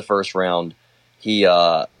the end of the first round,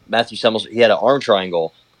 Matthew Semmels, he had an arm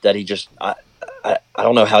triangle that he just I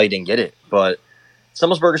don't know how he didn't get it, but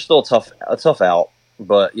Semmelsberger's still a tough out.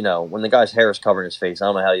 But you know, when the guy's hair is covering his face, I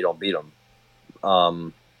don't know how you don't beat him.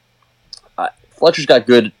 Fletcher's got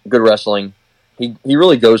good wrestling. He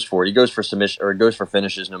really goes for it. He goes for submission or goes for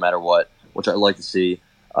finishes no matter what, which I like to see.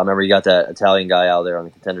 I remember you got that Italian guy out there on the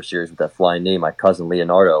Contender Series with that flying knee, my cousin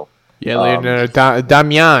Leonardo. Yeah, Leonardo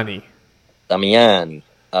Damiani. Damiani.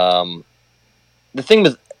 The thing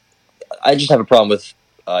with, I just have a problem with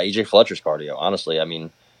EJ Fletcher's cardio. Honestly, I mean,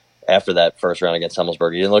 after that first round against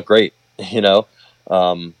Semmelsberger, he didn't look great. You know,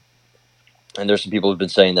 and there's some people who've been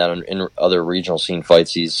saying that in other regional scene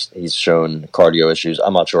fights, he's shown cardio issues.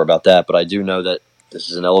 I'm not sure about that, but I do know that this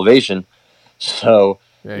is an elevation. So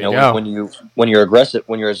when you're aggressive,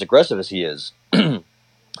 when you're as aggressive as he is, that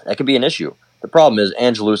could be an issue. The problem is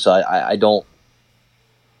Angelusa. I don't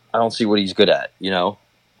see what he's good at. You know,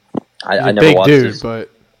 I never watched dude, his,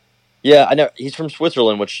 but yeah, I know he's from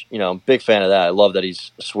Switzerland, which I'm a big fan of that. I love that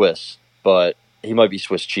he's Swiss, but he might be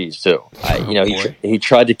Swiss cheese too. He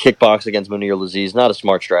tried to kickbox against Munir Laziz. Not a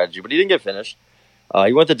smart strategy, but he didn't get finished.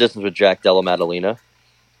 He went the distance with Jack Della Maddalena,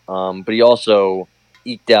 but he also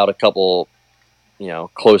eked out a couple,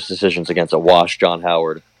 close decisions against a washed John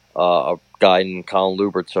Howard, a guy in Colin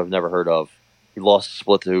Luberts who I've never heard of. He lost a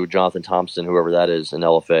split to Jonathan Thompson, whoever that is, in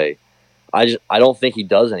LFA. I don't think he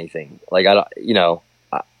does anything. Like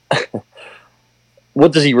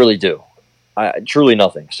what does he really do? Truly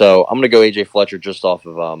nothing. So I'm going to go AJ Fletcher just off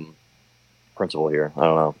of principle here. I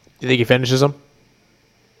don't know. You think he finishes him?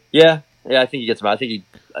 Yeah, I think he gets him. I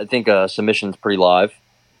think submission's pretty live.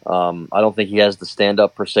 I don't think he has the stand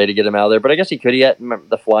up per se to get him out of there, but I guess he could. He had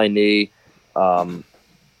the flying knee.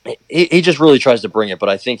 He just really tries to bring it, but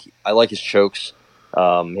I think I like his chokes. He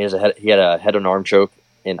had a head and arm choke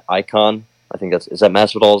in Icon. I think is that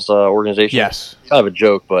Masvidal's organization. Yes, kind of a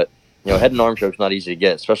joke, but head and arm choke's not easy to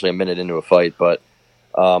get, especially a minute into a fight. But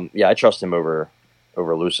I trust him over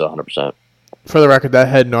Lusa 100%. For the record, that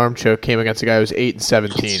head and arm choke came against a guy who was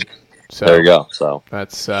 8-17. So there you go. So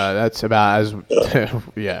that's about as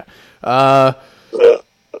yeah.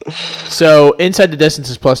 So inside the distance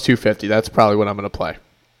is plus 250. That's probably what I'm going to play.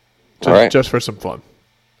 Just for some fun.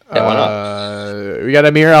 Yeah, why not? We got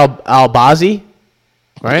Amir Albazi,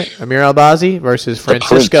 right? Amir Albazi versus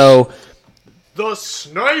Francisco the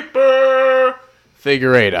Sniper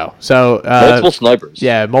Figueiredo. So multiple snipers.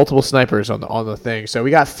 Yeah, multiple snipers on the thing. So we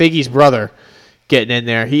got Figgy's brother getting in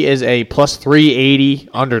there. He is a plus 380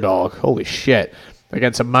 underdog. Holy shit.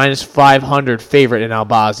 Against a minus 500 favorite in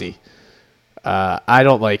Albazi. I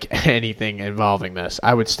don't like anything involving this.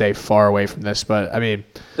 I would stay far away from this, but I mean,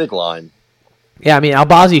 big line. Yeah, I mean,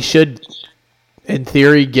 Albazi should, in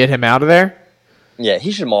theory, get him out of there. Yeah,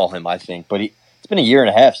 he should maul him, I think. But it's been a year and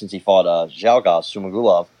a half since he fought Zhalgas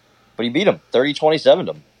Sumagulov, but he beat him 30-27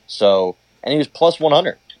 him. So, and he was plus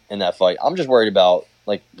 100 in that fight. I'm just worried about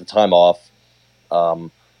like the time off,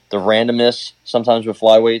 the randomness sometimes with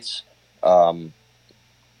flyweights.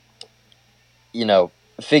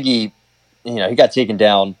 Figgy. He got taken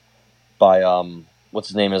down by what's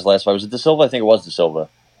his name in his last fight? Was it De Silva? I think it was De Silva.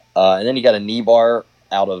 And then he got a knee bar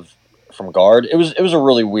from guard. It was a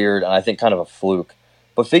really weird and I think kind of a fluke.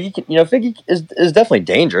 But Figgy is definitely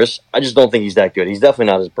dangerous. I just don't think he's that good. He's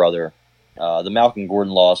definitely not his brother. The Malcolm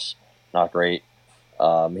Gordon loss, not great.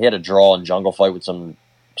 He had a draw in Jungle Fight with some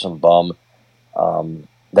bum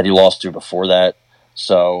that he lost to before that.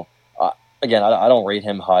 So again, I don't rate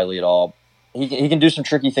him highly at all. He can do some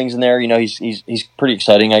tricky things in there. He's pretty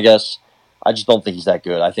exciting, I guess. I just don't think he's that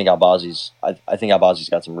good. I think Albazi's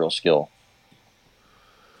got some real skill.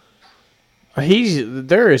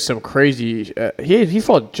 There is some crazy. He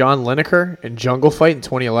fought John Lineker in Jungle Fight in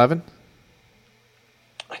 2011.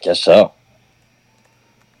 I guess so.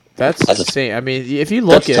 That's insane. I mean, if you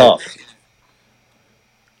look at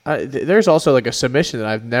it, there's also like a submission that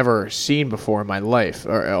I've never seen before in my life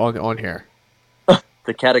or on here.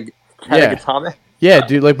 The Katagatame? Yeah,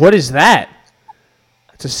 dude. Like, what is that?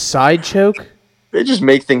 It's a side choke. They just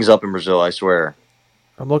make things up in Brazil, I swear.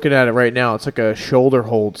 I'm looking at it right now. It's like a shoulder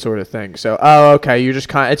hold sort of thing. So, okay. You're just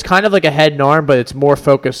it's kind of like a head and arm, but it's more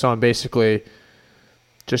focused on basically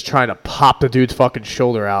just trying to pop the dude's fucking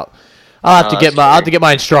shoulder out. I'll have to get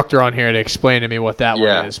my instructor on here to explain to me what that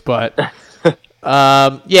one is. But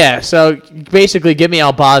so basically, give me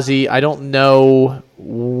Albazi. I don't know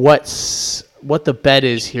what the bet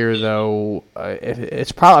is here, though.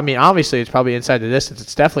 It's probably. I mean, obviously, it's probably inside the distance.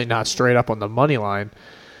 It's definitely not straight up on the money line.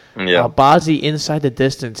 Yeah. Albazi inside the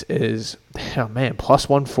distance is, plus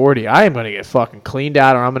 140. I am going to get fucking cleaned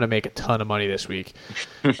out, or I'm going to make a ton of money this week.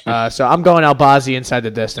 So I'm going Albazi inside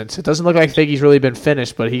the distance. It doesn't look like Figgy's really been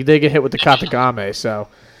finished, but he did get hit with the Katagame, so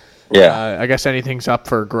I guess anything's up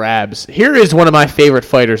for grabs. Here is one of my favorite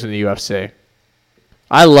fighters in the UFC.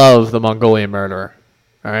 I love the Mongolian Murderer.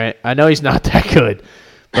 All right, I know he's not that good,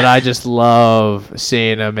 but I just love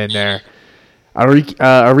seeing him in there.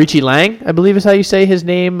 Arichi Lang, I believe is how you say his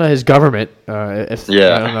name, his government. I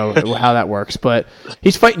don't know how that works, but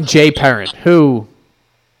he's fighting Jay Perrin, who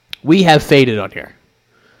we have faded on here.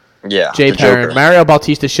 Yeah, Jay Perrin. Joker. Mario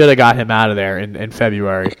Bautista should have got him out of there in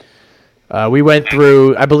February. We went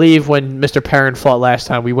through, I believe, when Mr. Perrin fought last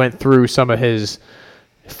time, we went through some of his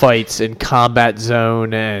fights in Combat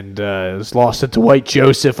Zone and was lost to Dwight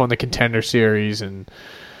Joseph on the Contender Series, and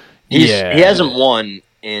he hasn't won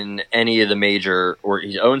in any of the major, or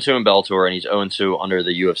he's 0-2 in Bellator and he's 0-2 under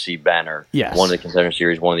the UFC banner. Yes. One of the Contender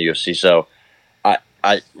Series, one of the UFC. So,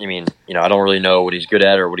 I mean, I don't really know what he's good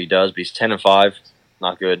at or what he does, but he's 10-5,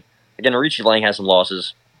 not good. Again, Arichi Lang has some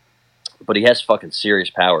losses, but he has fucking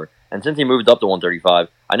serious power. And since he moved up to 135,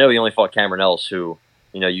 I know he only fought Cameron Ellis, who,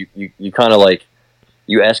 you kind of like,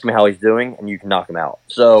 you ask him how he's doing and you can knock him out.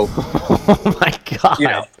 So, oh my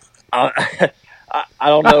God. I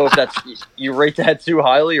don't know if that's you rate that too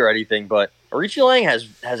highly or anything, but Arichi Lang has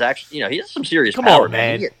actually, he has some serious power. Come on,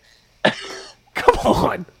 man. Come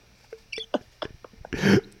on.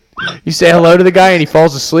 You say hello to the guy and he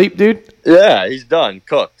falls asleep, dude? Yeah, he's done,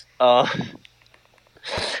 cooked. But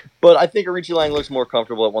I think Arichi Lang looks more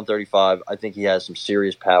comfortable at 135. I think he has some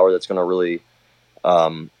serious power that's going to really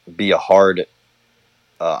be a hard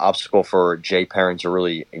obstacle for Jay Perrin to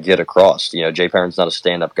really get across. Jay Perrin's not a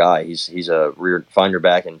stand-up guy. He's a find your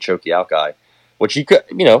back and choke you out guy, which he could,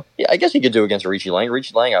 I guess he could do against Arichi Lang.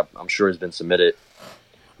 Arichi Lang, I'm sure, has been submitted.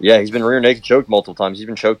 Yeah, he's been rear naked choked multiple times. He's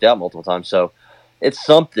been choked out multiple times. So it's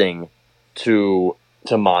something to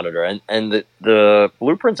monitor. And the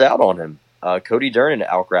blueprint's out on him. Cody Durnan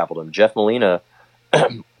out-grappled him. Jeff Molina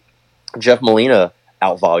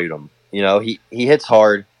outvalued him. He hits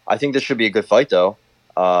hard. I think this should be a good fight, though.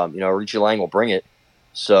 Arichi Lang will bring it.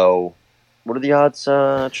 So, what are the odds?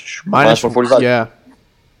 Minus 145. Yeah.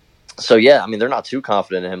 So, I mean, they're not too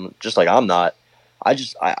confident in him, just like I'm not. I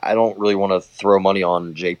don't really want to throw money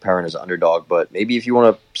on Jay Perrin as an underdog, but maybe if you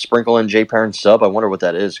want to sprinkle in Jay Perrin's sub, I wonder what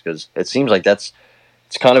that is, because it seems like it's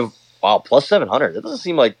kind of, wow, plus 700. That doesn't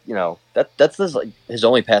seem like, that's like his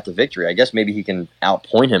only path to victory. I guess maybe he can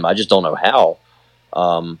outpoint him. I just don't know how.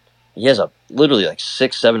 He has literally like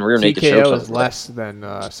 6-7 rear naked chokes. TKO is less than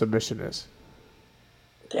submission is.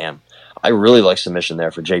 Damn, I really like submission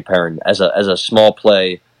there for Jay Perrin as a small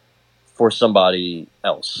play for somebody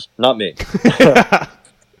else, not me. I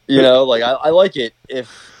like it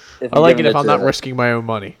if I like it if I'm not risking my own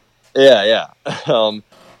money. Yeah.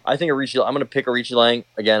 I think I'm going to pick Arichi Lang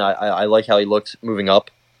again. I like how he looked moving up.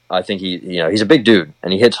 I think he's a big dude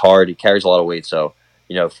and he hits hard. He carries a lot of weight, so.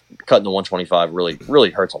 Cutting to 125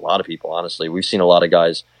 really hurts a lot of people, honestly. We've seen a lot of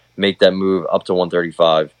guys make that move up to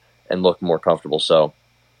 135 and look more comfortable. So,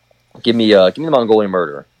 give me the Mongolian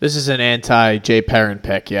Murderer. This is an anti-Jay Perrin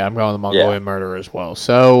pick. Yeah, I'm going the Mongolian Murderer as well.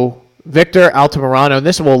 So, Victor Altamirano, and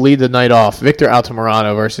this will lead the night off. Victor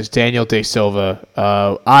Altamirano versus Daniel De Silva.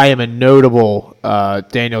 I am a notable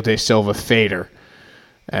Daniel De Silva fader,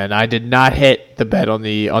 and I did not hit the bet on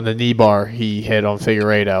the knee bar he hit on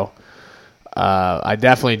Figueiredo. I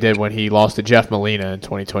definitely did when he lost to Jeff Molina in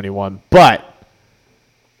 2021. But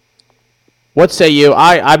what say you?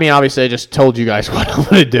 I mean, obviously, I just told you guys what I'm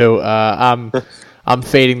going to do. I'm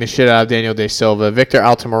fading the shit out of Daniel De Silva. Victor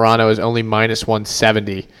Altamirano is only minus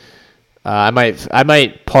 170. I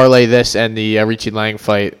might parlay this and the Arichi Lang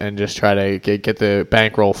fight and just try to get the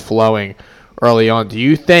bankroll flowing early on. Do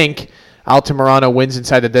you think Altamirano wins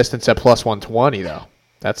inside the distance at plus 120 though?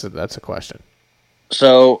 That's a question.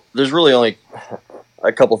 So there's really only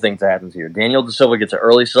a couple things that happens here. Daniel De Silva gets an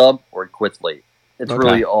early sub or he quits late. It's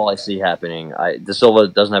really all I see happening. De Silva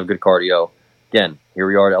doesn't have good cardio. Again, here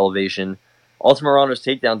we are at elevation. Altamirano's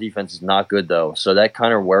takedown defense is not good though, so that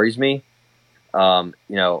kind of worries me.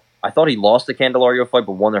 I thought he lost the Candelario fight,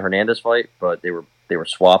 but won the Hernandez fight. But they were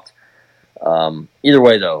swapped. Either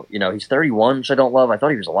way, though, he's 31, which I don't love. I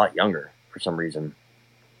thought he was a lot younger for some reason.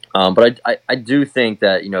 But I do think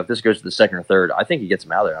that if this goes to the second or third, I think he gets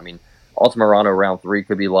him out of there. I mean, Altamirano round 3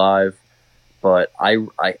 could be live, but I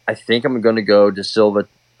think I'm going to go De Silva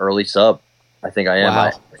early sub. I think I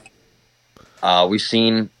am. Wow. We've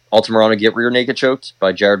seen Altamirano get rear naked choked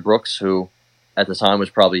by Jared Brooks, who at the time was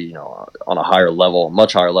probably on a higher level,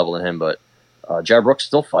 much higher level than him. But Jared Brooks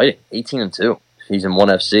still fighting, 18-2. He's in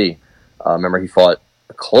 1FC. Remember, he fought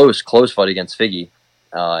a close fight against Figgy,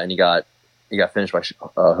 and he got finished by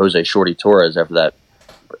Jose Shorty Torres after that.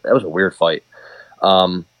 That was a weird fight.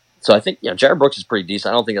 So I think Jared Brooks is pretty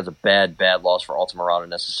decent. I don't think that's a bad loss for Altamirano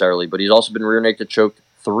necessarily, but he's also been rear naked choked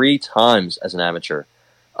 3 times as an amateur.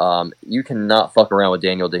 You cannot fuck around with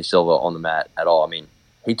Daniel De Silva on the mat at all. I mean,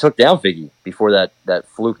 he took down Figgy before that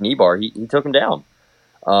fluke knee bar. He took him down.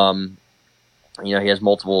 He has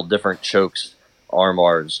multiple different chokes, arm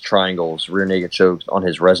bars, triangles, rear naked chokes on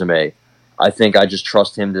his resume. I think I just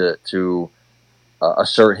trust him to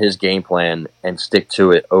assert his game plan and stick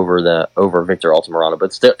to it over Victor Altamirano.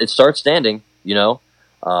 But still, it starts standing,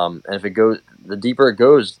 and if it goes, the deeper it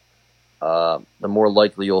goes, the more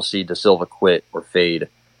likely you'll see De Silva quit or fade.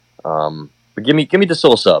 But give me De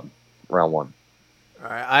Silva sub round 1. All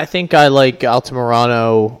right, I think I like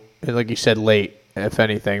Altamirano, like you said, late, if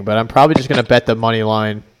anything. But I'm probably just going to bet the money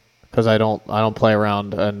line because I don't play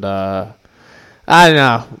around. And I don't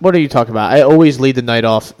know. What are you talking about? I always lead the night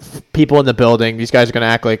off. People in the building, these guys are going to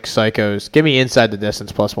act like psychos. Give me inside the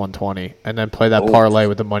distance plus 120, and then play that parlay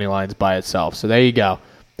with the money lines by itself. So there you go.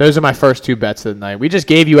 Those are my first 2 bets of the night. We just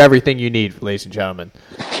gave you everything you need, ladies and gentlemen.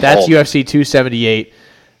 That's UFC 278.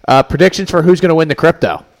 Predictions for who's going to win the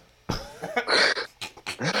crypto.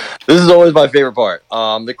 This is always my favorite part.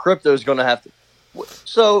 The crypto is going to have to.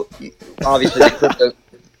 So obviously, the crypto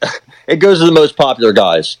it goes to the most popular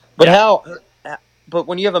guys. But how? But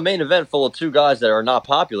when you have a main event full of 2 guys that are not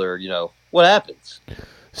popular, what happens?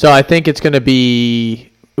 So I think it's going to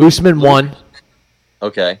be Usman 1.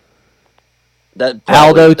 Okay. That's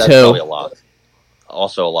Aldo 2. Probably a lock.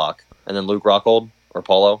 Also a lock. And then Luke Rockhold or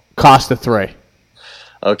Paulo? Costa 3.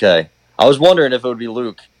 Okay. I was wondering if it would be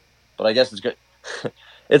Luke, but I guess it's good.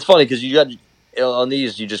 It's funny because you got on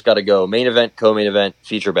these, you just got to go main event, co-main event,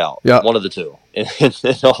 feature bout. Yep. One of the 2. In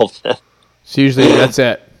all of them. So usually that's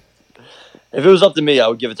it. If it was up to me, I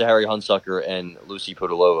would give it to Harry Hunsucker and Lucy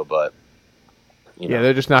Pudilova, but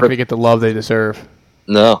they're just not going to get the love they deserve.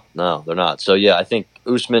 No, they're not. So yeah, I think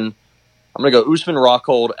Usman. I'm going to go Usman,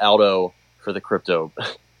 Rockhold, Aldo for the crypto.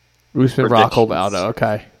 Usman, Rockhold, Aldo.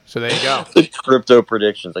 Okay, so there you go. The crypto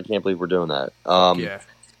predictions. I can't believe we're doing that. Yeah.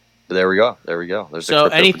 But there we go. There's so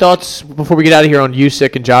any thoughts before we get out of here on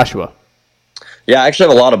Usyk and Joshua? Yeah, I actually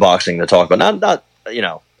have a lot of boxing to talk about. Not I'm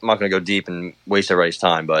not going to go deep and waste everybody's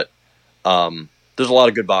time, but there's a lot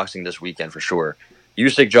of good boxing this weekend for sure.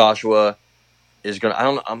 Usyk Joshua is going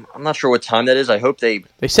to. I'm not sure what time that is. I hope they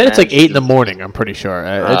said it's like 8 in the morning. I'm pretty sure.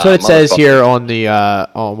 That's what it says here on the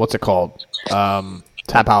on what's it called?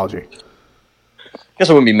 Tapology. I guess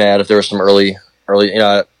I wouldn't be mad if there was some early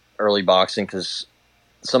boxing because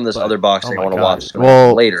some of this other boxing I want to watch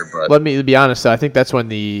later. But let me be honest. I think that's when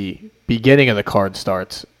the beginning of the card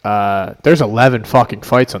starts. There's 11 fucking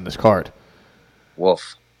fights on this card.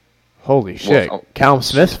 Woof. Holy shit. Callum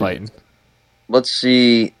Smith fighting. Let's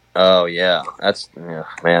see. Oh, yeah.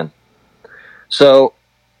 Man. So,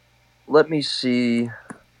 let me see.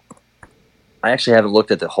 I actually haven't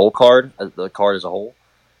looked at the whole card, the card as a whole.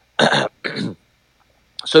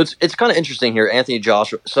 So, it's kind of interesting here. Anthony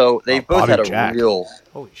Joshua. So, they both had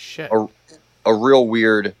holy shit. A real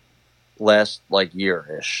weird last,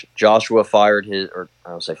 year-ish. Joshua fired I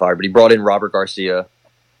don't say fired, but he brought in Robert Garcia,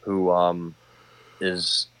 who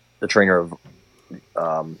is the trainer of,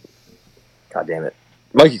 God damn it,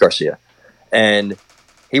 Mikey Garcia. And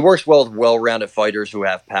he works well with well-rounded fighters who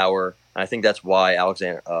have power. And I think that's why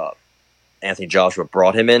Anthony Joshua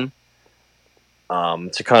brought him in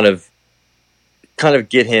to kind of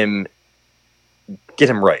get him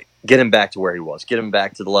right, get him back to where he was, get him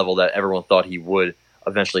back to the level that everyone thought he would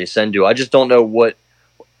eventually ascend to. I just don't know what.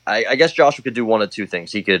 I guess Joshua could do one of 2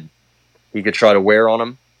 things. He could try to wear on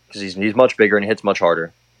him because he's much bigger and hits much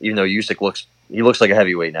harder. Even though Usyk looks like a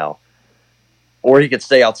heavyweight now, or he could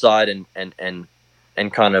stay outside and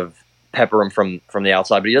kind of pepper him from the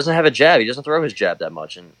outside. But he doesn't have a jab. He doesn't throw his jab that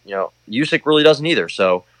much, and Usyk really doesn't either.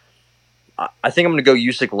 So I think I'm going to go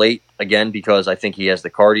Usyk late again because I think he has the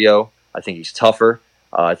cardio. I think he's tougher.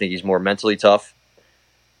 I think he's more mentally tough.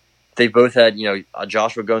 I they both had,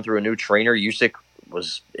 Joshua going through a new trainer. Usyk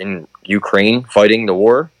was in Ukraine fighting the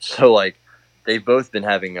war. So, like, they've both been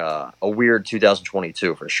having a weird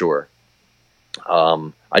 2022 for sure.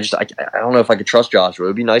 I don't know if I could trust Joshua. It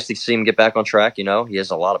would be nice to see him get back on track. He has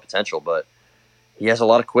a lot of potential, but he has a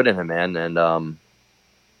lot of quit in him, man. And I'm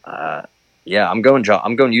going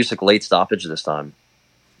Usyk late stoppage this time.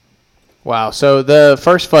 Wow. So the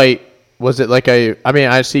first fight, was it like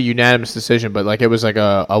I see unanimous decision, but like it was like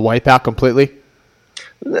a wipeout completely?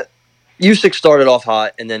 Usyk started off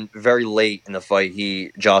hot, and then very late in the fight,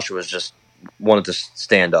 Joshua just wanted to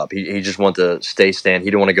stand up. He just wanted to stand.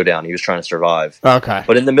 He didn't want to go down. He was trying to survive. Okay.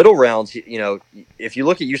 But in the middle rounds, if you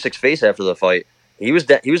look at Usyk's face after the fight, he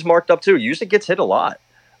was marked up too. Usyk gets hit a lot.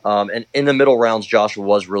 And in the middle rounds, Joshua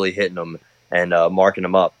was really hitting him and marking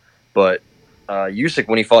him up. But Usyk,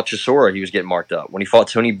 when he fought Chisora, he was getting marked up. When he fought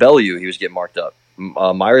Tony Bellew, he was getting marked up.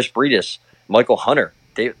 Myris Briedis, Michael Hunter,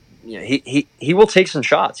 he will take some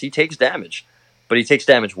shots. He takes damage, but he takes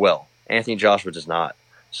damage well. Anthony Joshua does not.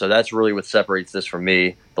 So that's really what separates this from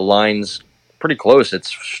me. The line's pretty close.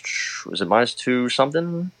 Is it -2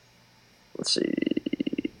 something? Let's see.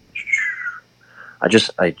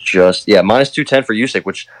 -210 for Usyk,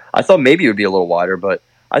 which I thought maybe it would be a little wider, but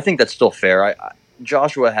I think that's still fair.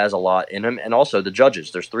 Joshua has a lot in him, and also the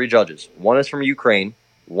judges. There's 3 judges. One is from Ukraine,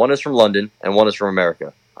 one is from London, and one is from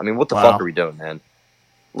America. I mean, what the fuck are we doing, man?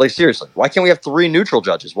 Like, seriously, why can't we have 3 neutral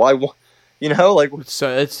judges? Why?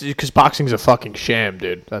 It's because boxing's a fucking sham,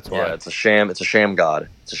 dude. That's why. Yeah, it's a sham. It's a sham god.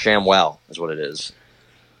 It's a sham wow, is what it is.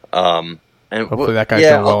 And hopefully that guy's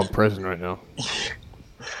doing well in prison right now.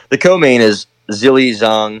 The co-main is Zhilei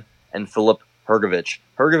Zhang and Filip Hrgović.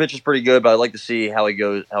 Hrgović is pretty good, but I'd like to see how he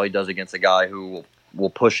does against a guy who will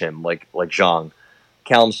push him like Zhang.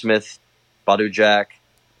 Callum Smith, Badu Jack,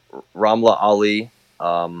 Ramla Ali.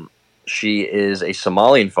 She is a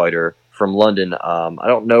Somalian fighter from London. I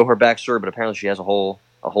don't know her backstory, but apparently she has a whole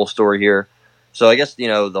story here. So I guess,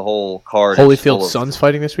 the whole card. Holyfield's son's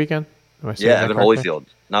fighting this weekend? Evan Holyfield.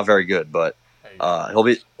 Not very good, but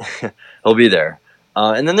he'll be there.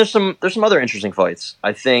 And then there's some other interesting fights.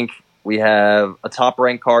 I think we have a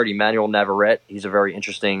top-ranked card, Emmanuel Navarrete. He's a very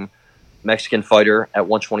interesting Mexican fighter at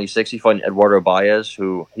 126. He's fighting Eduardo Baez,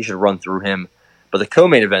 who he should run through him. But the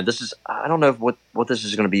co-main event, I don't know what this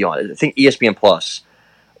is going to be on. I think ESPN Plus.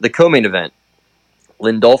 The co-main event,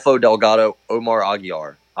 Lindolfo Delgado, Omar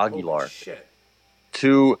Aguilar. Oh, shit.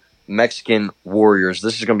 2 Mexican warriors.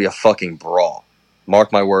 This is going to be a fucking brawl.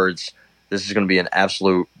 Mark my words. This is going to be an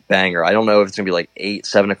absolute banger. I don't know if it's going to be like 8,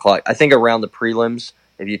 7 o'clock. I think around the prelims,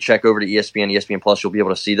 if you check over to ESPN Plus, you'll be able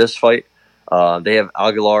to see this fight. They have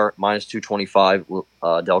Aguilar -225,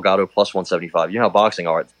 Delgado +175. You know how boxing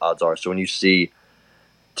odds are. So when you see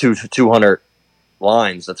 200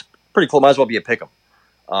 lines, that's pretty cool. Might as well be a pick'em.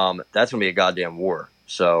 That's going to be a goddamn war.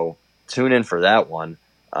 So tune in for that one.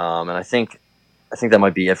 And I think that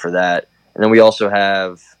might be it for that. And then we also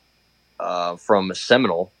have from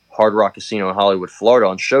Seminole, Hard Rock Casino in Hollywood, Florida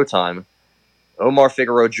on Showtime, Omar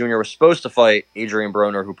Figueroa Jr. was supposed to fight Adrian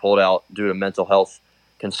Broner, who pulled out due to mental health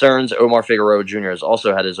concerns. Omar Figueroa Jr. has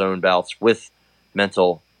also had his own bouts with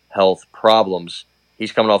mental health problems.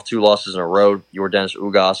 He's coming off 2 losses in a row. Yordenis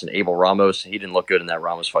Ugas and Abel Ramos. He didn't look good in that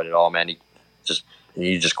Ramos fight at all, man.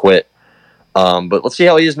 He just quit. But let's see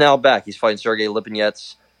how he is now back. He's fighting Sergey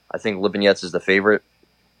Lipinets. I think Lipinets is the favorite.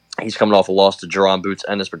 He's coming off a loss to Jerome Boots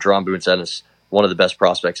Ennis, but Jerome Boots Ennis, one of the best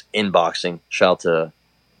prospects in boxing. Shout out to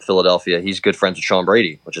Philadelphia. He's good friends with Sean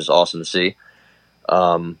Brady, which is awesome to see.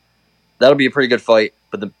 That'll be a pretty good fight,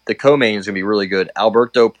 but the co-main is going to be really good.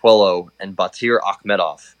 Alberto Puello and Batir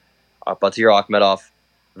Akhmedov. Batir Akhmedov,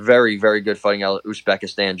 very, very good fighting out of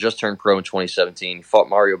Uzbekistan. Just turned pro in 2017. He fought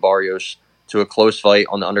Mario Barrios to a close fight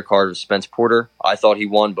on the undercard of Spence Porter. I thought he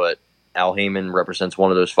won, but Al Heyman represents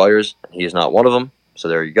one of those fighters. He is not one of them, so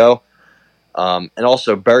there you go. And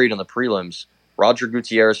also buried on the prelims, Roger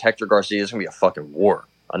Gutierrez, Hector Garcia. It's going to be a fucking war.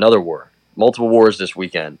 Another war. Multiple wars this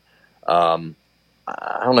weekend. I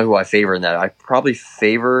don't know who I favor in that. I probably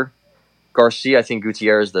favor Garcia. I think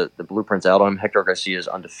Gutierrez, the blueprint's out on him. Hector Garcia is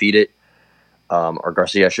undefeated. Or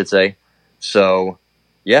Garcia, I should say. So,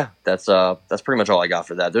 yeah, that's pretty much all I got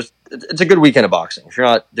for that. It's a good weekend of boxing. If you're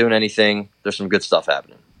not doing anything, there's some good stuff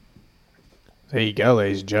happening. There you go,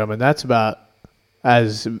 ladies and gentlemen. That's about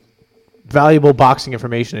as valuable boxing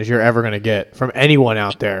information as you're ever going to get from anyone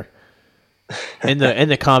out there in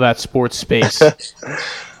the combat sports space.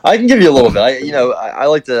 I can give you a little bit. I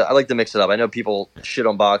like to mix it up. I know people shit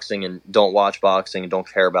on boxing and don't watch boxing and don't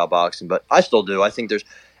care about boxing, but I still do. I think there's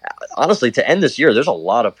honestly, to end this year, there's a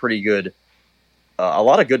lot of pretty good, a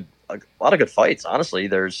lot of good fights. Honestly,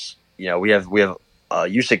 there's we have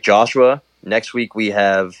Usyk Joshua. Next week we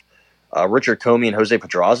have Richard Comey and Jose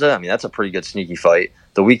Pedraza. I mean, that's a pretty good sneaky fight.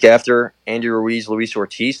 The week after, Andy Ruiz, Luis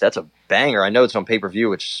Ortiz. That's a banger. I know it's on pay-per-view,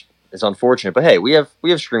 which is unfortunate, but hey, we have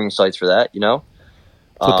streaming sites for that, you know.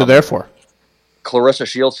 That's what they're there for. Clarissa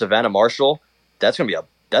Shields, Savannah Marshall. That's gonna be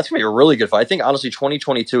a really good fight. I think honestly,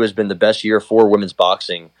 2022 has been the best year for women's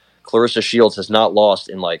boxing. Clarissa Shields has not lost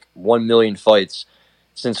in like 1 million fights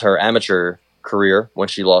since her amateur career when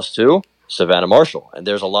she lost to Savannah Marshall. And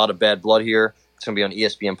there's a lot of bad blood here. It's going to be on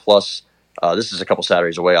ESPN Plus. This is a couple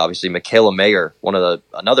Saturdays away, obviously. Michaela Mayer,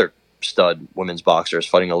 another stud women's boxer, is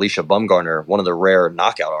fighting Alicia Bumgarner, one of the rare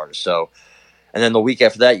knockout artists. So, and then the week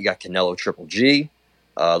after that, you got Canelo Triple G.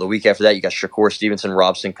 The week after that, you got Shakur Stevenson,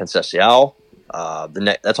 Robson Conceição.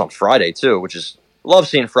 That's on Friday too, which is love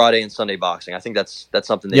seeing Friday and Sunday boxing. I think that's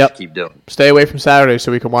something they should keep doing. Stay away from Saturday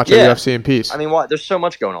so we can watch our UFC in peace. I mean, there's so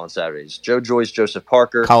much going on Saturdays. Joe Joyce, Joseph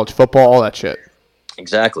Parker, college football, all that shit.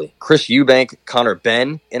 Exactly. Chris Eubank, Connor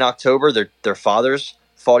Benn in October. Their fathers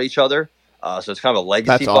fought each other, so it's kind of a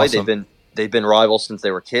legacy fight. Awesome. They've been rivals since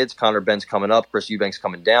they were kids. Connor Benn's coming up. Chris Eubank's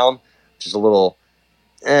coming down, which is a little,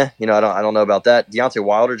 I don't know about that. Deontay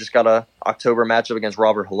Wilder just got a October matchup against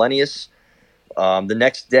Robert Helenius. The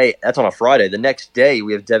next day, that's on a Friday. The next day,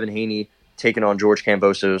 we have Devin Haney taking on George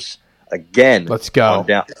Kambosos again. Let's go.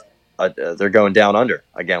 They're going down under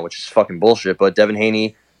again, which is fucking bullshit. But Devin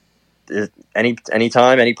Haney,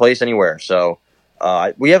 anytime, any place, anywhere. So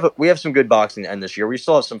we have some good boxing to end this year. We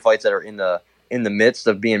still have some fights that are in the midst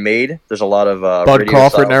of being made. There's a lot of Bud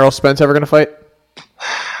Crawford and Errol Spence ever going to fight?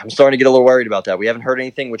 I'm starting to get a little worried about that. We haven't heard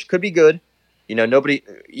anything, which could be good. You know, nobody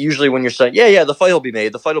usually when you're saying, the fight will be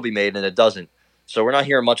made, and it doesn't. So we're not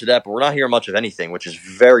hearing much of that, but we're not hearing much of anything, which is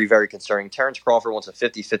very, very concerning. Terrence Crawford wants a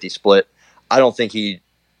 50-50 split. I don't think he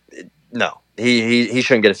shouldn't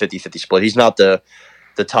get a 50-50 split. He's not the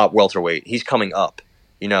top welterweight. He's coming up.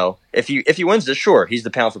 You know, if he wins this, sure, he's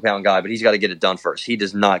the pound for pound guy, but he's got to get it done first. He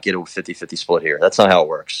does not get a 50-50 split here. That's not how it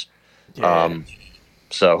works. Yeah.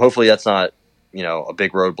 So hopefully that's not, a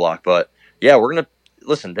big roadblock, but yeah, we're going to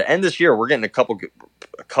listen to end this year. We're getting a couple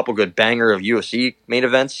good banger of UFC main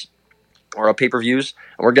events or pay-per-views,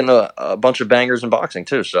 and we're getting a bunch of bangers in boxing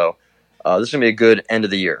too. So this is going to be a good end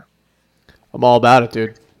of the year. I'm all about it,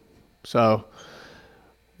 dude. So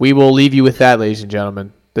we will leave you with that, ladies and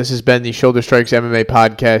gentlemen. This has been the Shoulder Strikes MMA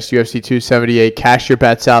podcast, UFC 278. Cash your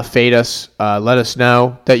bets out, fade us. Let us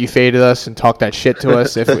know that you faded us and talk that shit to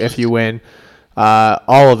us if you win.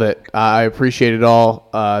 All of it. I appreciate it all.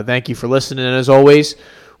 Thank you for listening. And as always,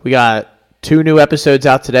 we got 2 new episodes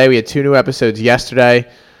out today. We had 2 new episodes yesterday.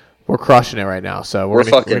 We're crushing it right now, so we're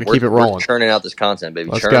gonna keep it rolling. We're churning out this content, baby.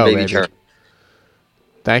 Let's go, baby. Churn.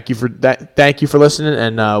 Thank you for listening.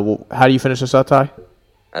 And how do you finish this up, Ty?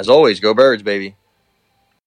 As always, go Birds, baby.